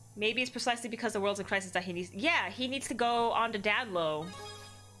 Maybe it's precisely because the world's in crisis that he needs... Yeah, he needs to go on to Dadlow.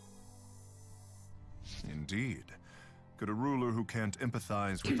 Indeed. Could a ruler who can't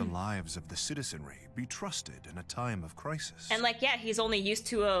empathize with the lives of the citizenry be trusted in a time of crisis? And like, yeah, he's only used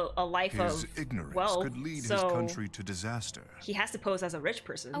to a life his of ignorance wealth, could lead so his country to disaster. He has to pose as a rich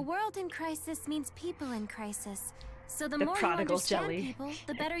person. A world in crisis means people in crisis. So the The more you prodigal understand jelly. people,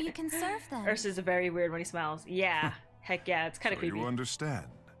 the better you can serve them. Ursa's very weird when he smiles. Yeah. Heck yeah, it's kind of So creepy. you understand.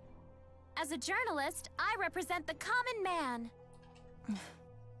 As a journalist, I represent the common man.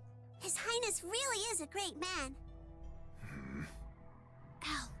 His Highness really is a great man.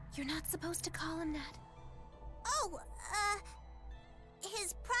 Al, you're not supposed to call him that. Oh,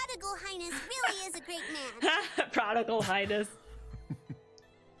 His Prodigal Highness really is a great man. Prodigal Highness.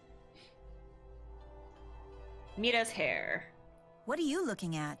 Mira's hair. What are you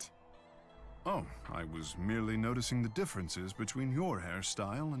looking at? Oh, I was merely noticing the differences between your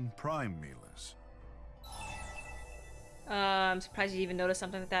hairstyle and Prime Mila's. I'm surprised you even noticed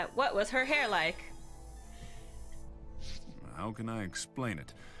something like that. What was her hair like? How can I explain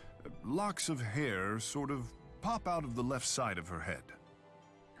it? Locks of hair sort of pop out of the left side of her head.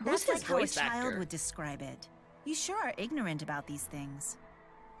 Who's That's his like how a voice child actor? would describe it. You sure are ignorant about these things.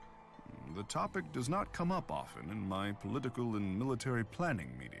 The topic does not come up often in my political and military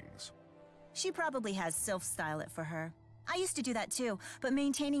planning meetings. She probably has self-style it for her. I used to do that too, but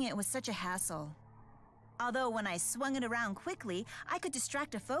maintaining it was such a hassle. Although when I swung it around quickly, I could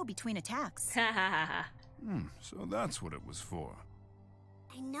distract a foe between attacks. Ha ha ha ha. So that's what it was for.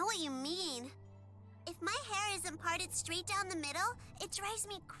 I know what you mean. If my hair isn't parted straight down the middle, it drives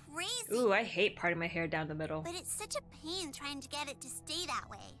me crazy. Ooh, I hate parting my hair down the middle. But it's such a pain trying to get it to stay that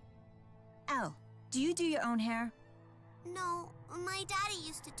way. Al, do you do your own hair? No, my daddy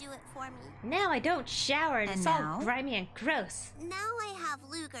used to do it for me. Now I don't shower and it's now? all grimy and gross. Now I have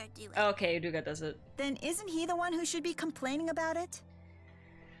Luger do it. Okay, Duga does it. Then isn't he the one who should be complaining about it?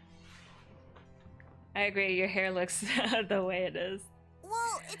 I agree, your hair looks the way it is.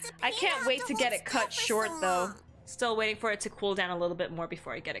 Well, it's a pain I can't have wait to get hold it cut still for short so though. long. Still waiting for it to cool down a little bit more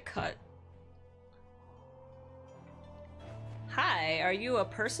before I get it cut. Hi, are you a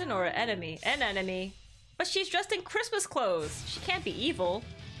person or an enemy? An enemy. But she's dressed in Christmas clothes. She can't be evil.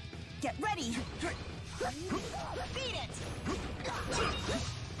 Get ready! Beat it!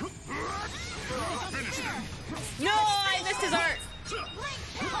 No, I missed his art!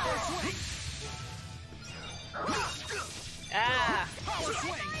 Ah!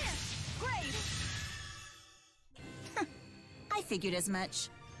 I figured as much.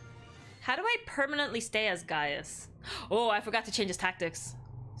 How do I permanently stay as Gaius? Oh, I forgot to change his tactics.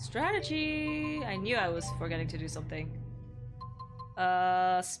 Strategy! I knew I was forgetting to do something.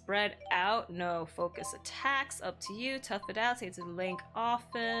 Spread out. No. Focus attacks. Up to you. Tough it out. Say to link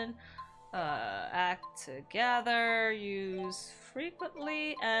often. Act together. Use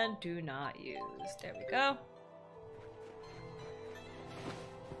frequently. And do not use. There we go.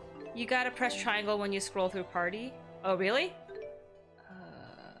 You gotta press triangle when you scroll through party. Oh, really?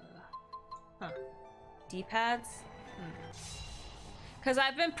 Huh. D-pads? Because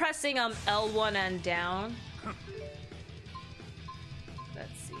I've been pressing L1 and down.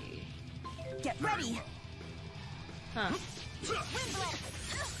 Let's see. Get ready! Huh.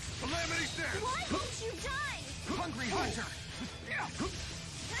 Calamity Stance! Why won't you die? Hungry Hunter!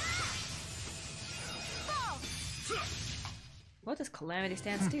 What does Calamity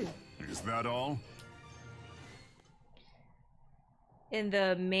Stance do? Is that all? In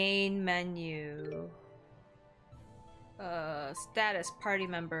the main menu. Status, party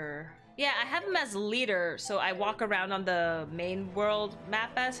member. Yeah, I have him as leader, so I walk around on the main world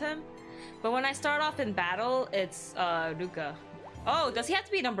map as him. But when I start off in battle, it's Ruka. Oh, does he have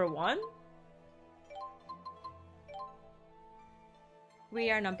to be number 1?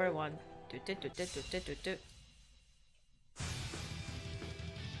 We are number 1.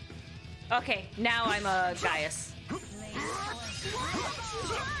 Okay, now I'm a Gaius.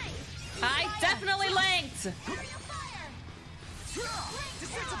 I definitely lanked!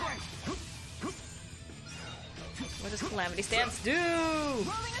 What does Calamity Stance do?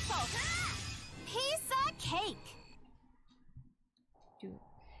 Piece of cake!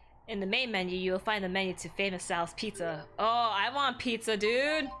 In the main menu, you will find the menu to Famous Sal's Pizza. Oh, I want pizza,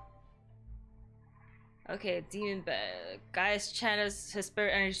 dude! Okay, Demon Bag. Gaius channels his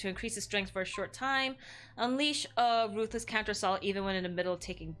spirit energy to increase his strength for a short time. Unleash a ruthless counter assault even when in the middle of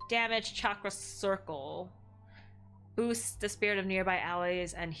taking damage. Chakra Circle. Boosts the spirit of nearby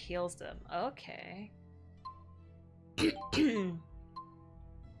allies and heals them. Okay.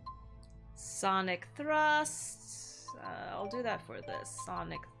 Sonic Thrust. I'll do that for this.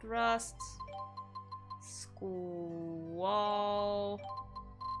 Sonic Thrust. Squall.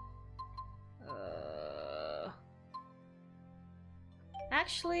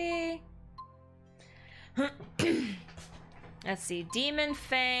 Actually, let's see. Demon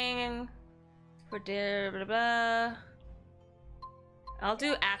Fang for blah, blah, blah. I'll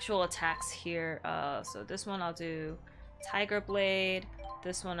do actual attacks here. So this one I'll do Tiger Blade.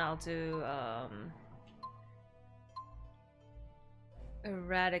 This one I'll do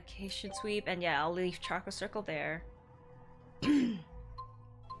Eradication Sweep, and yeah, I'll leave Chakra Circle there.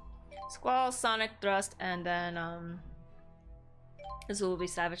 Squall, Sonic Thrust, and then this will be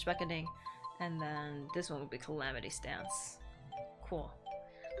Savage Beckoning, and then this one will be Calamity Stance. Cool.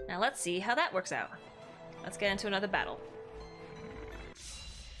 Now let's see how that works out. Let's get into another battle.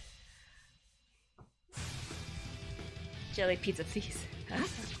 Jelly pizza, please.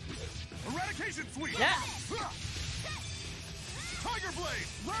 Eradication Sweep! Yeah! Tiger Blade!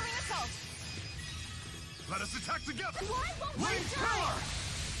 Roaring Assault! Let us attack together! Why won't you Wing Power!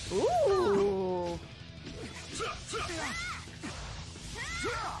 Ooh!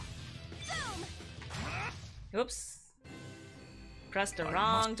 Oops. Pressed the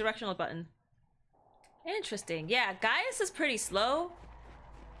wrong directional button. Interesting. Yeah, Gaius is pretty slow,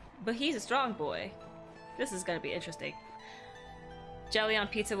 but he's a strong boy. This is gonna be interesting. Jelly on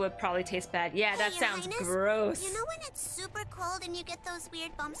pizza would probably taste bad. Yeah, that sounds gross. You know when it's super cold and you get those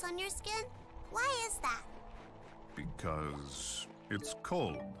weird bumps on your skin? Why is that? Because it's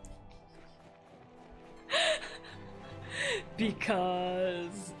cold.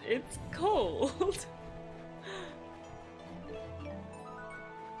 Because it's cold.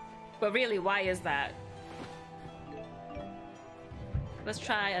 But really, why is that? Let's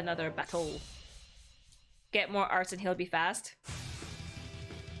try another battle. Get more arts and he'll be fast.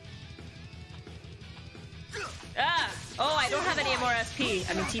 Ah! Oh, I don't have any more SP.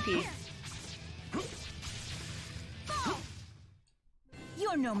 I mean TP.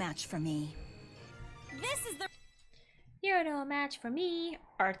 You're no match for me. This is the... You're no match for me.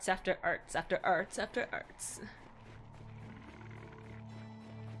 Arts after arts after arts after arts.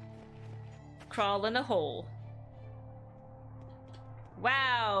 Crawl in a hole.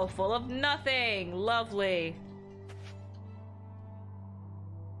 Wow, full of nothing. Lovely.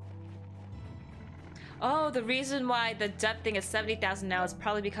 Oh, the reason why the depth thing is 70,000 now is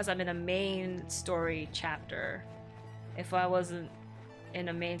probably because I'm in a main story chapter. If I wasn't in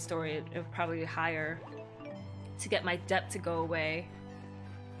a main story, it would probably be higher to get my depth to go away.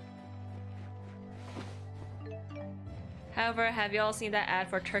 However, have y'all seen that ad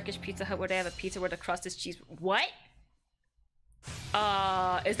for Turkish Pizza Hut where they have a pizza where the crust is cheese? What?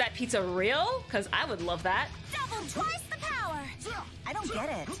 Is that pizza real? Because I would love that. Double twice the power! I don't get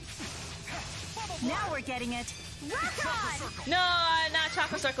it. Now we're getting it. Rock on! No, not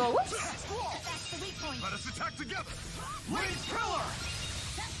chocolate circle. Whoops. Let us attack together.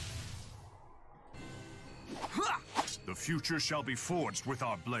 The future shall be forged with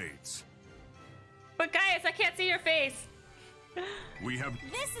our blades. But Gaius, I can't see your face. We have...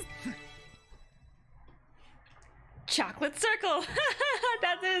 This is... Chocolate circle.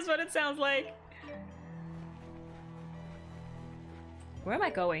 That is what it sounds like. Where am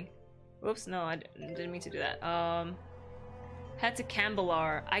I going? Oops, no, I didn't mean to do that. Head to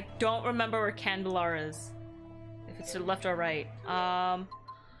Candelar. I don't remember where Candelar is. If it's to the left or right.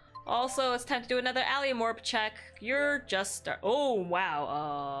 Also, it's time to do another Alley-Morp check. You're just oh,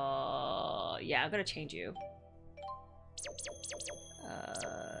 wow. Yeah, I'm gonna change you.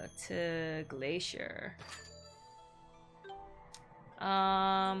 To Glacier.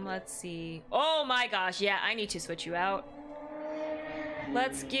 Let's see. Oh my gosh, yeah, I need to switch you out.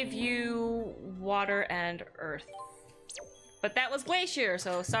 Let's give you water and earth. But that was Glacier,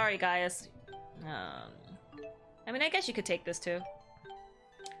 so sorry, Gaius. I mean, I guess you could take this too.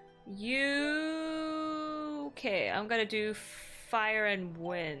 Okay, I'm gonna do fire and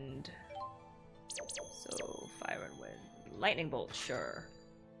wind. So, fire and wind. Lightning bolt, sure.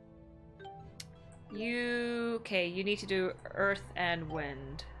 Okay, you need to do earth and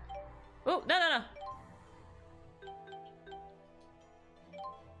wind. Oh, no.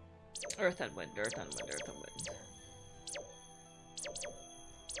 Earth and wind, earth and wind, earth and wind.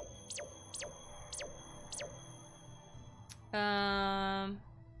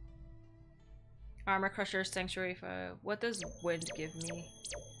 Armor Crusher, Sanctuary Fire. What does wind give me?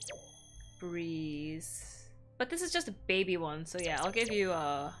 Breeze. But this is just a baby one, so yeah, I'll give you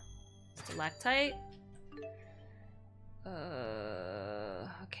stalactite.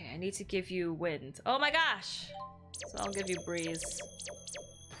 Okay, I need to give you wind. Oh my gosh! So I'll give you breeze.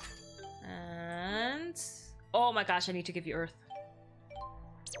 And oh my gosh, I need to give you earth.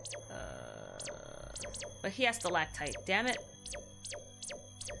 But he has stalactite. Damn it!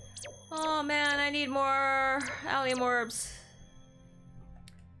 Oh man, I need more Alley-Morbs.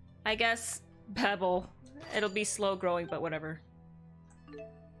 I guess Pebble. It'll be slow growing, but whatever.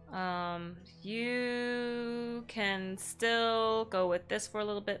 You can still go with this for a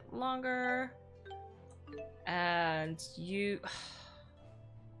little bit longer. And you...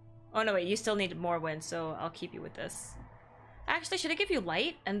 Oh no, wait, you still need more wind, so I'll keep you with this. Actually, should I give you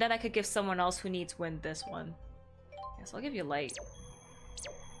light? And then I could give someone else who needs wind this one. Yes, I'll give you light.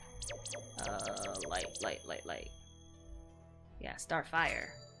 Light. Yeah, start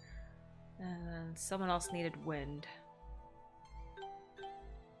fire. And someone else needed wind.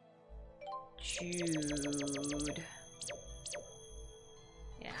 Jude.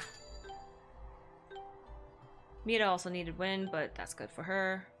 Yeah. Mita also needed wind, but that's good for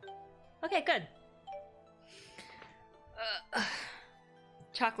her. Okay, good.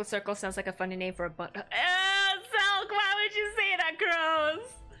 Chocolate circle sounds like a funny name for a butt. Selk, why would you say that? Gross.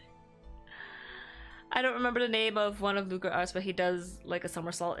 I don't remember the name of one of Luger Arts, but he does like a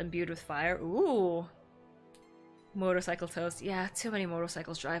somersault imbued with fire. Ooh. Motorcycle toast. Yeah, too many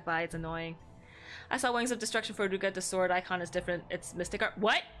motorcycles drive by. It's annoying. I saw Wings of Destruction for Ruga. The sword icon is different. It's Mystic Art.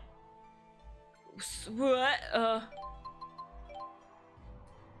 What? What?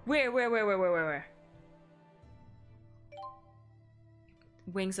 Where?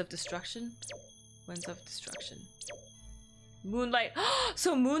 Wings of Destruction? Wings of Destruction. Moonlight.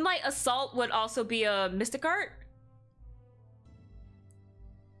 So Moonlight Assault would also be a Mystic Art?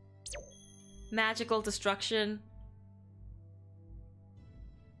 Magical Destruction.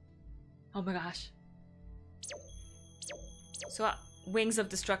 Oh my gosh. So Wings of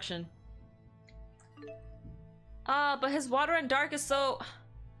Destruction. But his Water and Dark is so...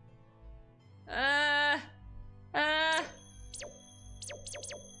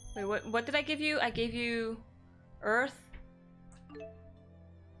 Wait, what did I give you? I gave you Earth.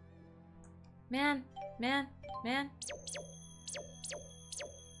 Man.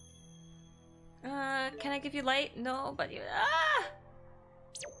 Can I give you light? No, but you...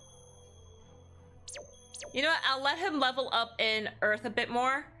 You know what? I'll let him level up in Earth a bit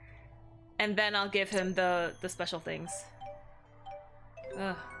more, and then I'll give him the special things.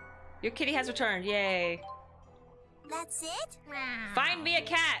 Ugh. Your kitty has returned. Yay. That's it? Find me a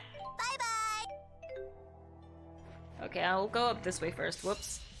cat. Bye-bye. Okay, I'll go up this way first.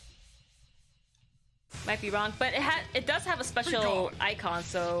 Whoops. Might be wrong, but it does have a special icon,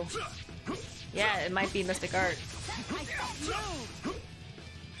 so yeah, it might be Mystic Art.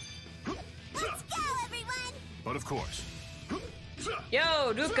 Let's go, everyone. But of course.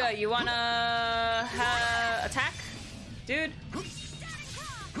 Yo, Ruka, you wanna attack, dude?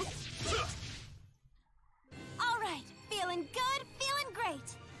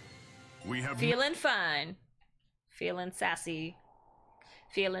 We have feeling fine. Feeling sassy.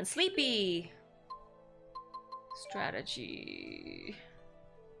 Feeling sleepy. Strategy.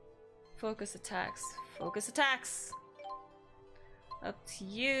 Focus attacks. Focus attacks. Up to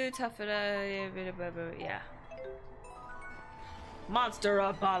you, tough it out. Yeah. Monster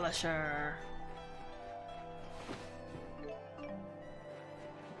Abolisher.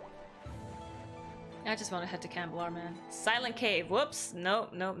 I just want to head to Cambelar, man. Silent Cave. Whoops.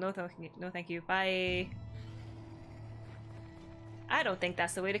 Nope. No thank you. No thank you. Bye. I don't think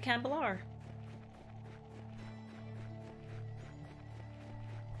that's the way to Cambelar.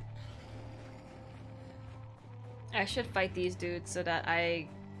 I should fight these dudes so that I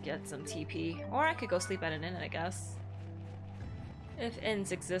get some TP. Or I could go sleep at an inn, I guess. If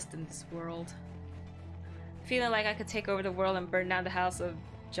inns exist in this world. Feeling like I could take over the world and burn down the house of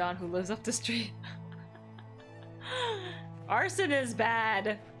John who lives up the street. Arson is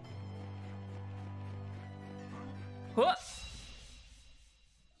bad. Whoop.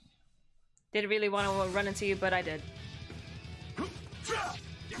 Didn't really want to run into you, but I did.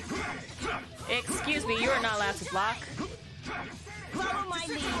 Excuse me, you are not allowed to block. Follow my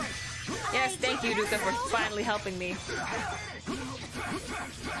lead. Yes, thank you, Duka, for finally helping me.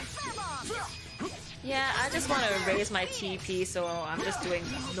 Yeah, I just want to raise my TP, so I'm just doing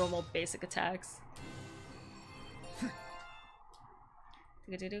normal basic attacks.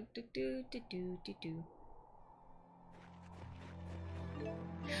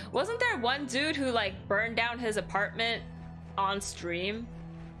 Wasn't there one dude who like burned down his apartment on stream?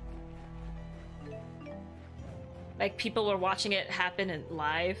 Like people were watching it happen in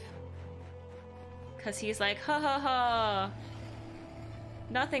live. Cause he's like, ha ha ha.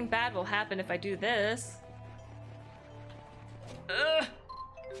 Nothing bad will happen if I do this. Ugh.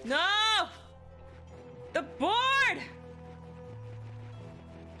 No! The board!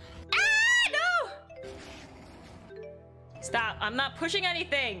 Ah, no! Stop, I'm not pushing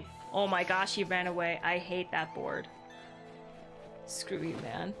anything! Oh my gosh, he ran away. I hate that board. Screw you,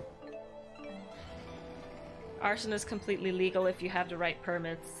 man. Arson is completely legal if you have the right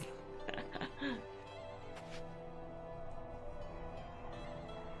permits.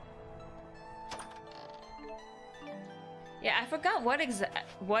 Yeah, I forgot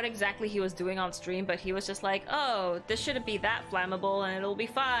what exactly he was doing on stream, but he was just like, oh, this shouldn't be that flammable and it'll be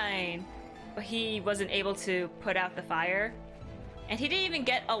fine. But he wasn't able to put out the fire. And he didn't even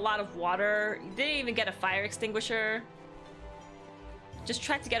get a lot of water. He didn't even get a fire extinguisher. Just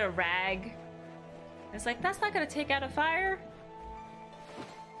tried to get a rag. It's like, that's not gonna take out a fire.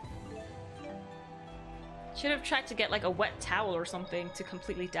 Should have tried to get like a wet towel or something to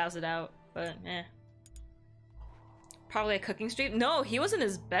completely douse it out, but eh. Probably a cooking stream? No, he was in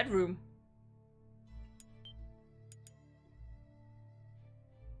his bedroom.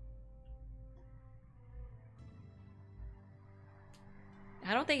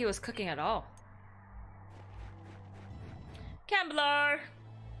 I don't think he was cooking at all. Cambelar!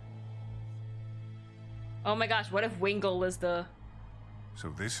 Oh my gosh, what if Wingle is the... So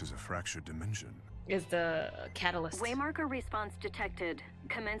this is a fractured dimension. Is the catalyst. Waymarker response detected.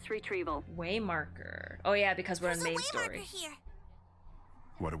 Commence retrieval. Waymarker. Oh yeah, because we're in main story. Here.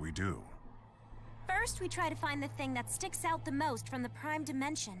 What do we do? First, we try to find the thing that sticks out the most from the prime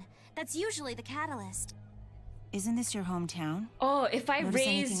dimension. That's usually the catalyst. Isn't this your hometown? Oh, if I Notice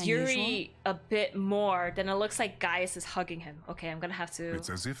raise Yuri a bit more, then it looks like Gaius is hugging him. Okay, I'm gonna have to... It's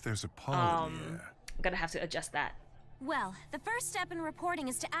as if there's a paw in the air. I'm gonna have to adjust that. Well, the first step in reporting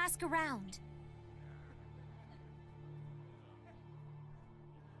is to ask around.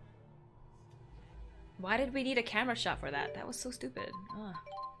 Why did we need a camera shot for that? That was so stupid. Ugh.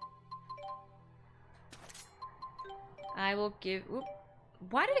 I will give... Oop.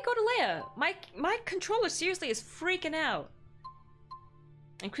 Why did it go to Leia? My controller seriously is freaking out.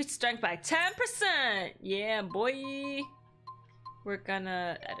 Increase strength by 10%! Yeah, boy! We're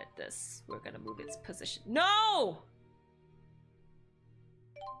gonna edit this. We're gonna move its position. No!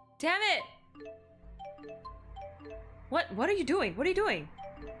 Damn it! What are you doing? What are you doing?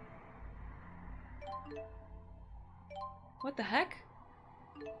 What the heck?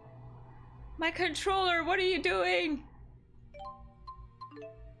 My controller, what are you doing?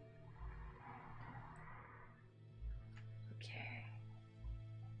 Okay.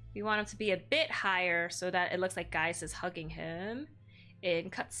 We want him to be a bit higher so that it looks like Gaius is hugging him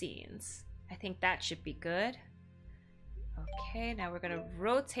in cutscenes. I think that should be good. Okay, now we're gonna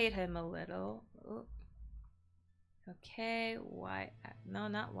rotate him a little. Oop. Okay, Y, no,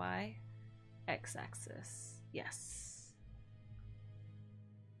 not Y. X-axis, yes.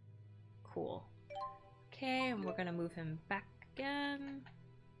 Cool. Okay, and we're gonna move him back again.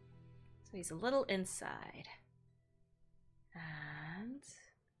 So he's a little inside. And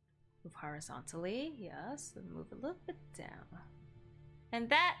move horizontally, yes, and move a little bit down. And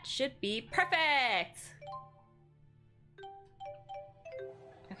that should be perfect!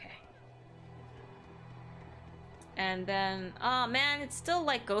 Okay. And then, oh man, it still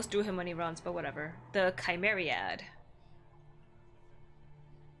like goes through him when he runs, but whatever. The Chimeriad.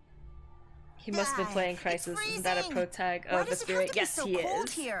 He must have been playing Crisis. Isn't that a protag of the spirit? Yes, he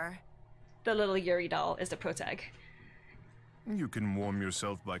is. Here? The little Yuri doll is the protag. You can warm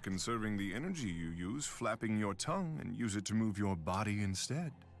yourself by conserving the energy you use, flapping your tongue, and use it to move your body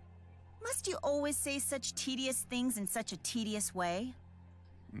instead. Must you always say such tedious things in such a tedious way?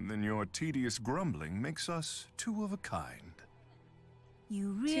 Then your tedious grumbling makes us two of a kind.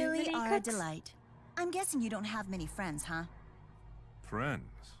 You really are a delight. I'm guessing you don't have many friends, huh? Friends?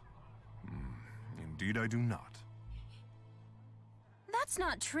 Indeed I do not. That's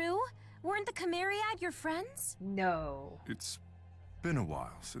not true. Weren't the Chimeriad your friends? No. It's been a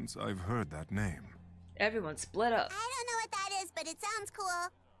while since I've heard that name. Everyone split up. I don't know what that is, but it sounds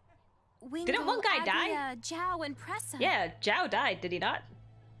cool. Wingo, Didn't one guy Agria, die? Zhao, and Pressa. Yeah, Zhao died, did he not?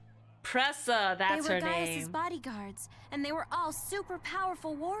 Pressa, that's her name. They were Gaius' bodyguards, and they were all super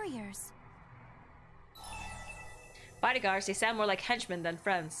powerful warriors. Bodyguards, they sound more like henchmen than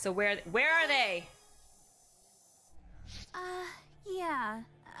friends. So where are they? Yeah,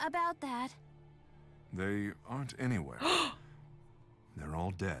 about that. They aren't anywhere. They're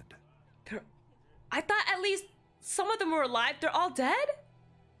all dead. I thought at least some of them were alive. They're all dead?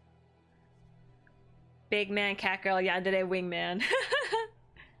 Big man, cat girl, yandere, wingman.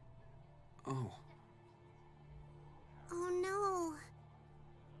 Oh. Oh no.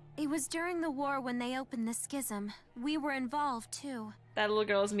 It was during the war when they opened the schism. We were involved too. That little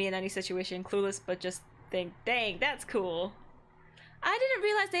girl's me in any situation, clueless, but just think, dang, that's cool. I didn't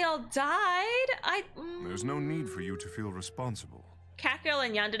realize they all died. There's no need for you to feel responsible. Catgirl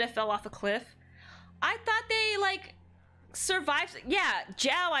and Yandere fell off a cliff. I thought they, like, survived. Yeah,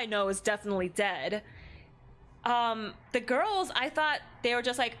 Zhao I know is definitely dead. The girls, I thought they were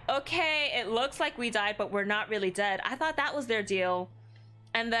just like, okay, it looks like we died, but we're not really dead. I thought that was their deal.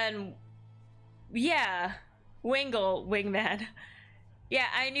 And then, yeah, Wingman. Yeah,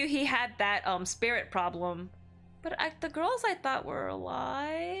 I knew he had that, spirit problem. But the girls I thought were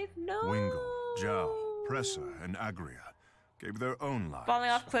alive? No. Wingle, Zhao, Pressa, and Agria gave their own lives.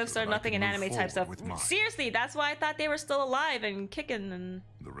 Falling off cliffs are nothing in anime type stuff. Seriously, that's why I thought they were still alive and kicking and...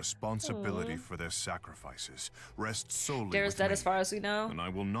 The responsibility for their sacrifices rests solely with Dara's dead me, as far as we know. and I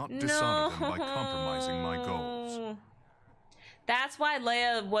will not dishonor them by compromising my goals. That's why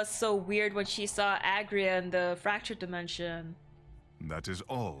Leia was so weird when she saw Agria in the fractured dimension. That is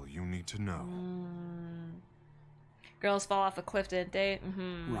all you need to know. Girls fall off a cliff, didn't they?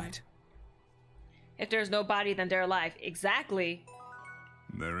 Right. If there's no body, then they're alive. Exactly.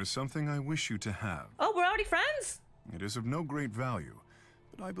 There is something I wish you to have. Oh, we're already friends? It is of no great value,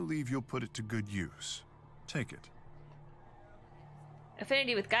 but I believe you'll put it to good use. Take it.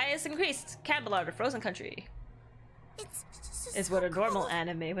 Affinity with Gaius increased. Camelot or Frozen Country. Is what a normal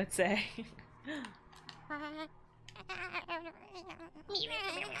anime would say.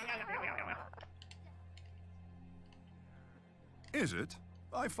 Is it?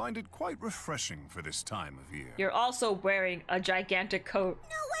 I find it quite refreshing for this time of year. You're also wearing a gigantic coat. No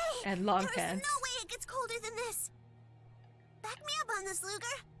way! And long There's pants. no way it gets colder than this. Back me up on this, Luger.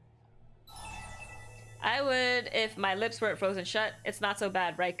 I would if my lips weren't frozen shut. It's not so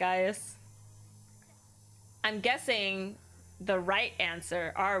bad, right, Gaius? I'm guessing the right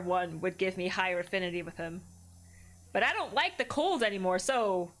answer, R1, would give me higher affinity with him. But I don't like the cold anymore,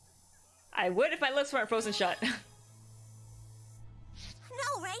 so I would if my lips weren't frozen shut.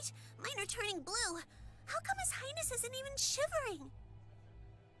 No, right? Mine are turning blue. How come His Highness isn't even shivering?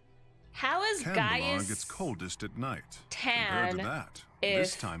 How is Gaius gets coldest at night. tan Compared to that, if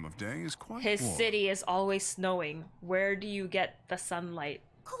this time of day is quite his warm. city is always snowing? Where do you get the sunlight?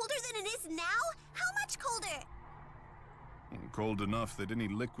 Colder than it is now? How much colder? Cold enough that any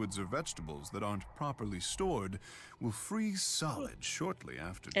liquids or vegetables that aren't properly stored will freeze solid shortly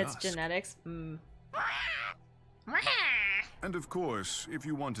after It's dusk. genetics. And of course, if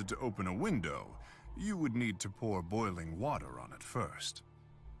you wanted to open a window, you would need to pour boiling water on it first.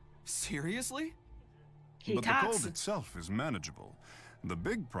 Seriously? But the cold itself is manageable. The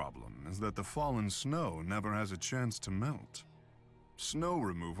big problem is that the fallen snow never has a chance to melt. Snow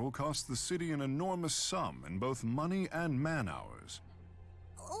removal costs the city an enormous sum in both money and man-hours.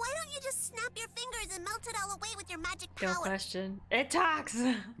 Why don't you just snap your fingers and melt it all away with your magic power? No question. It talks!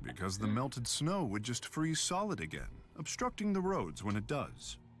 Because the melted snow would just freeze solid again, obstructing the roads when it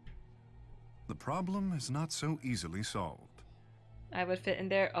does. the problem is not so easily solved. I would fit in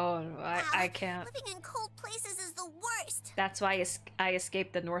there. Oh, no, I can't. Living in cold places is the worst. That's why I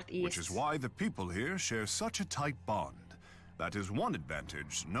escaped the Northeast. Which is why the people here share such a tight bond. That is one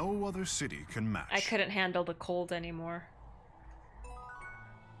advantage no other city can match. I couldn't handle the cold anymore.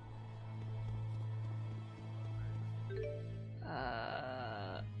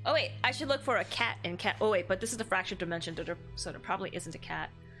 Oh wait, I should look for a cat in cat. Oh wait, but this is the fractured dimension, so there probably isn't a cat.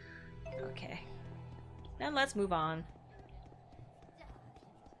 Okay. Then let's move on.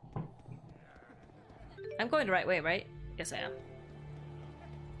 I'm going the right way, right? Yes, I am.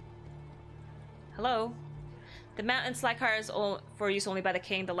 Hello? The mountain slide car is for use only by the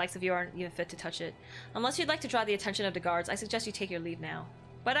king. The likes of you aren't even fit to touch it. Unless you'd like to draw the attention of the guards, I suggest you take your leave now.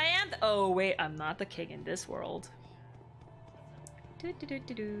 But I am oh wait, I'm not the king in this world. Do do do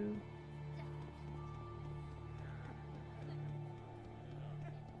do do.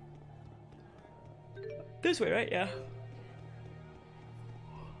 This way, right? Yeah.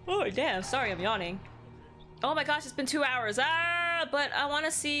 Oh damn, sorry I'm yawning. Oh my gosh, it's been 2 hours. Ah, but I want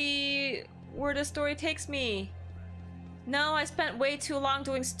to see where the story takes me. No, I spent way too long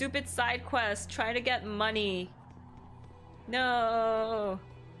doing stupid side quests, trying to get money. No.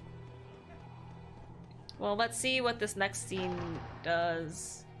 Well, let's see what this next scene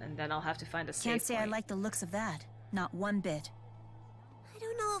does, and then I'll have to find a save Can't say point. I like the looks of that. Not one bit. I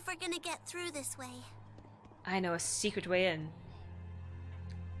don't know if we're gonna get through this way. I know a secret way in.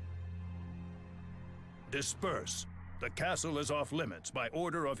 Disperse. The castle is off limits by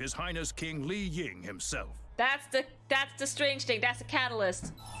order of His Highness King Li Ying himself. That's the strange thing. That's the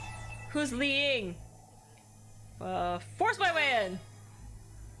catalyst. Who's Li Ying? Force my way in.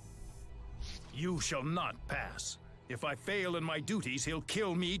 You shall not pass. If I fail in my duties, he'll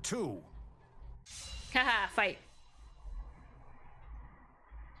kill me too. Haha, fight.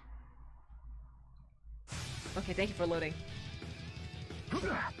 Okay, thank you for loading.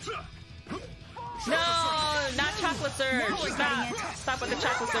 No, not chocolate surge. Stop. Stop with the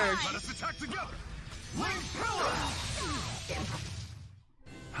chocolate surge. Let us attack together.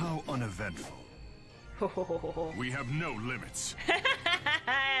 How uneventful. We have no limits.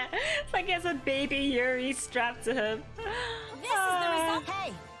 It's like he has a baby Yuri strapped to him. This is the result.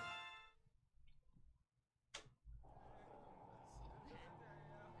 Hey!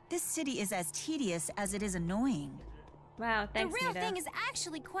 This city is as tedious as it is annoying. Wow, thanks, The real Nita. thing is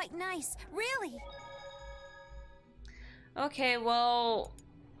actually quite nice, really. Okay, well,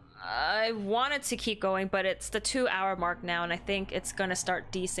 I wanted to keep going, but it's the 2-hour mark now, and I think it's gonna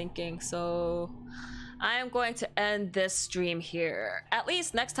start desyncing, so I am going to end this stream here. At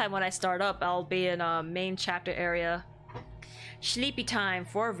least next time when I start up, I'll be in a main chapter area. Sleepy time,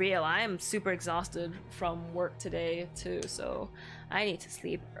 for real. I am super exhausted from work today, too, so I need to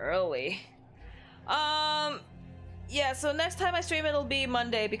sleep early. Yeah, so next time I stream, it'll be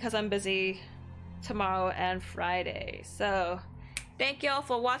Monday because I'm busy tomorrow and Friday. So, thank y'all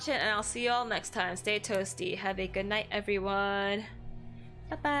for watching, and I'll see y'all next time. Stay toasty. Have a good night, everyone.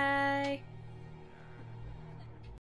 Bye-bye.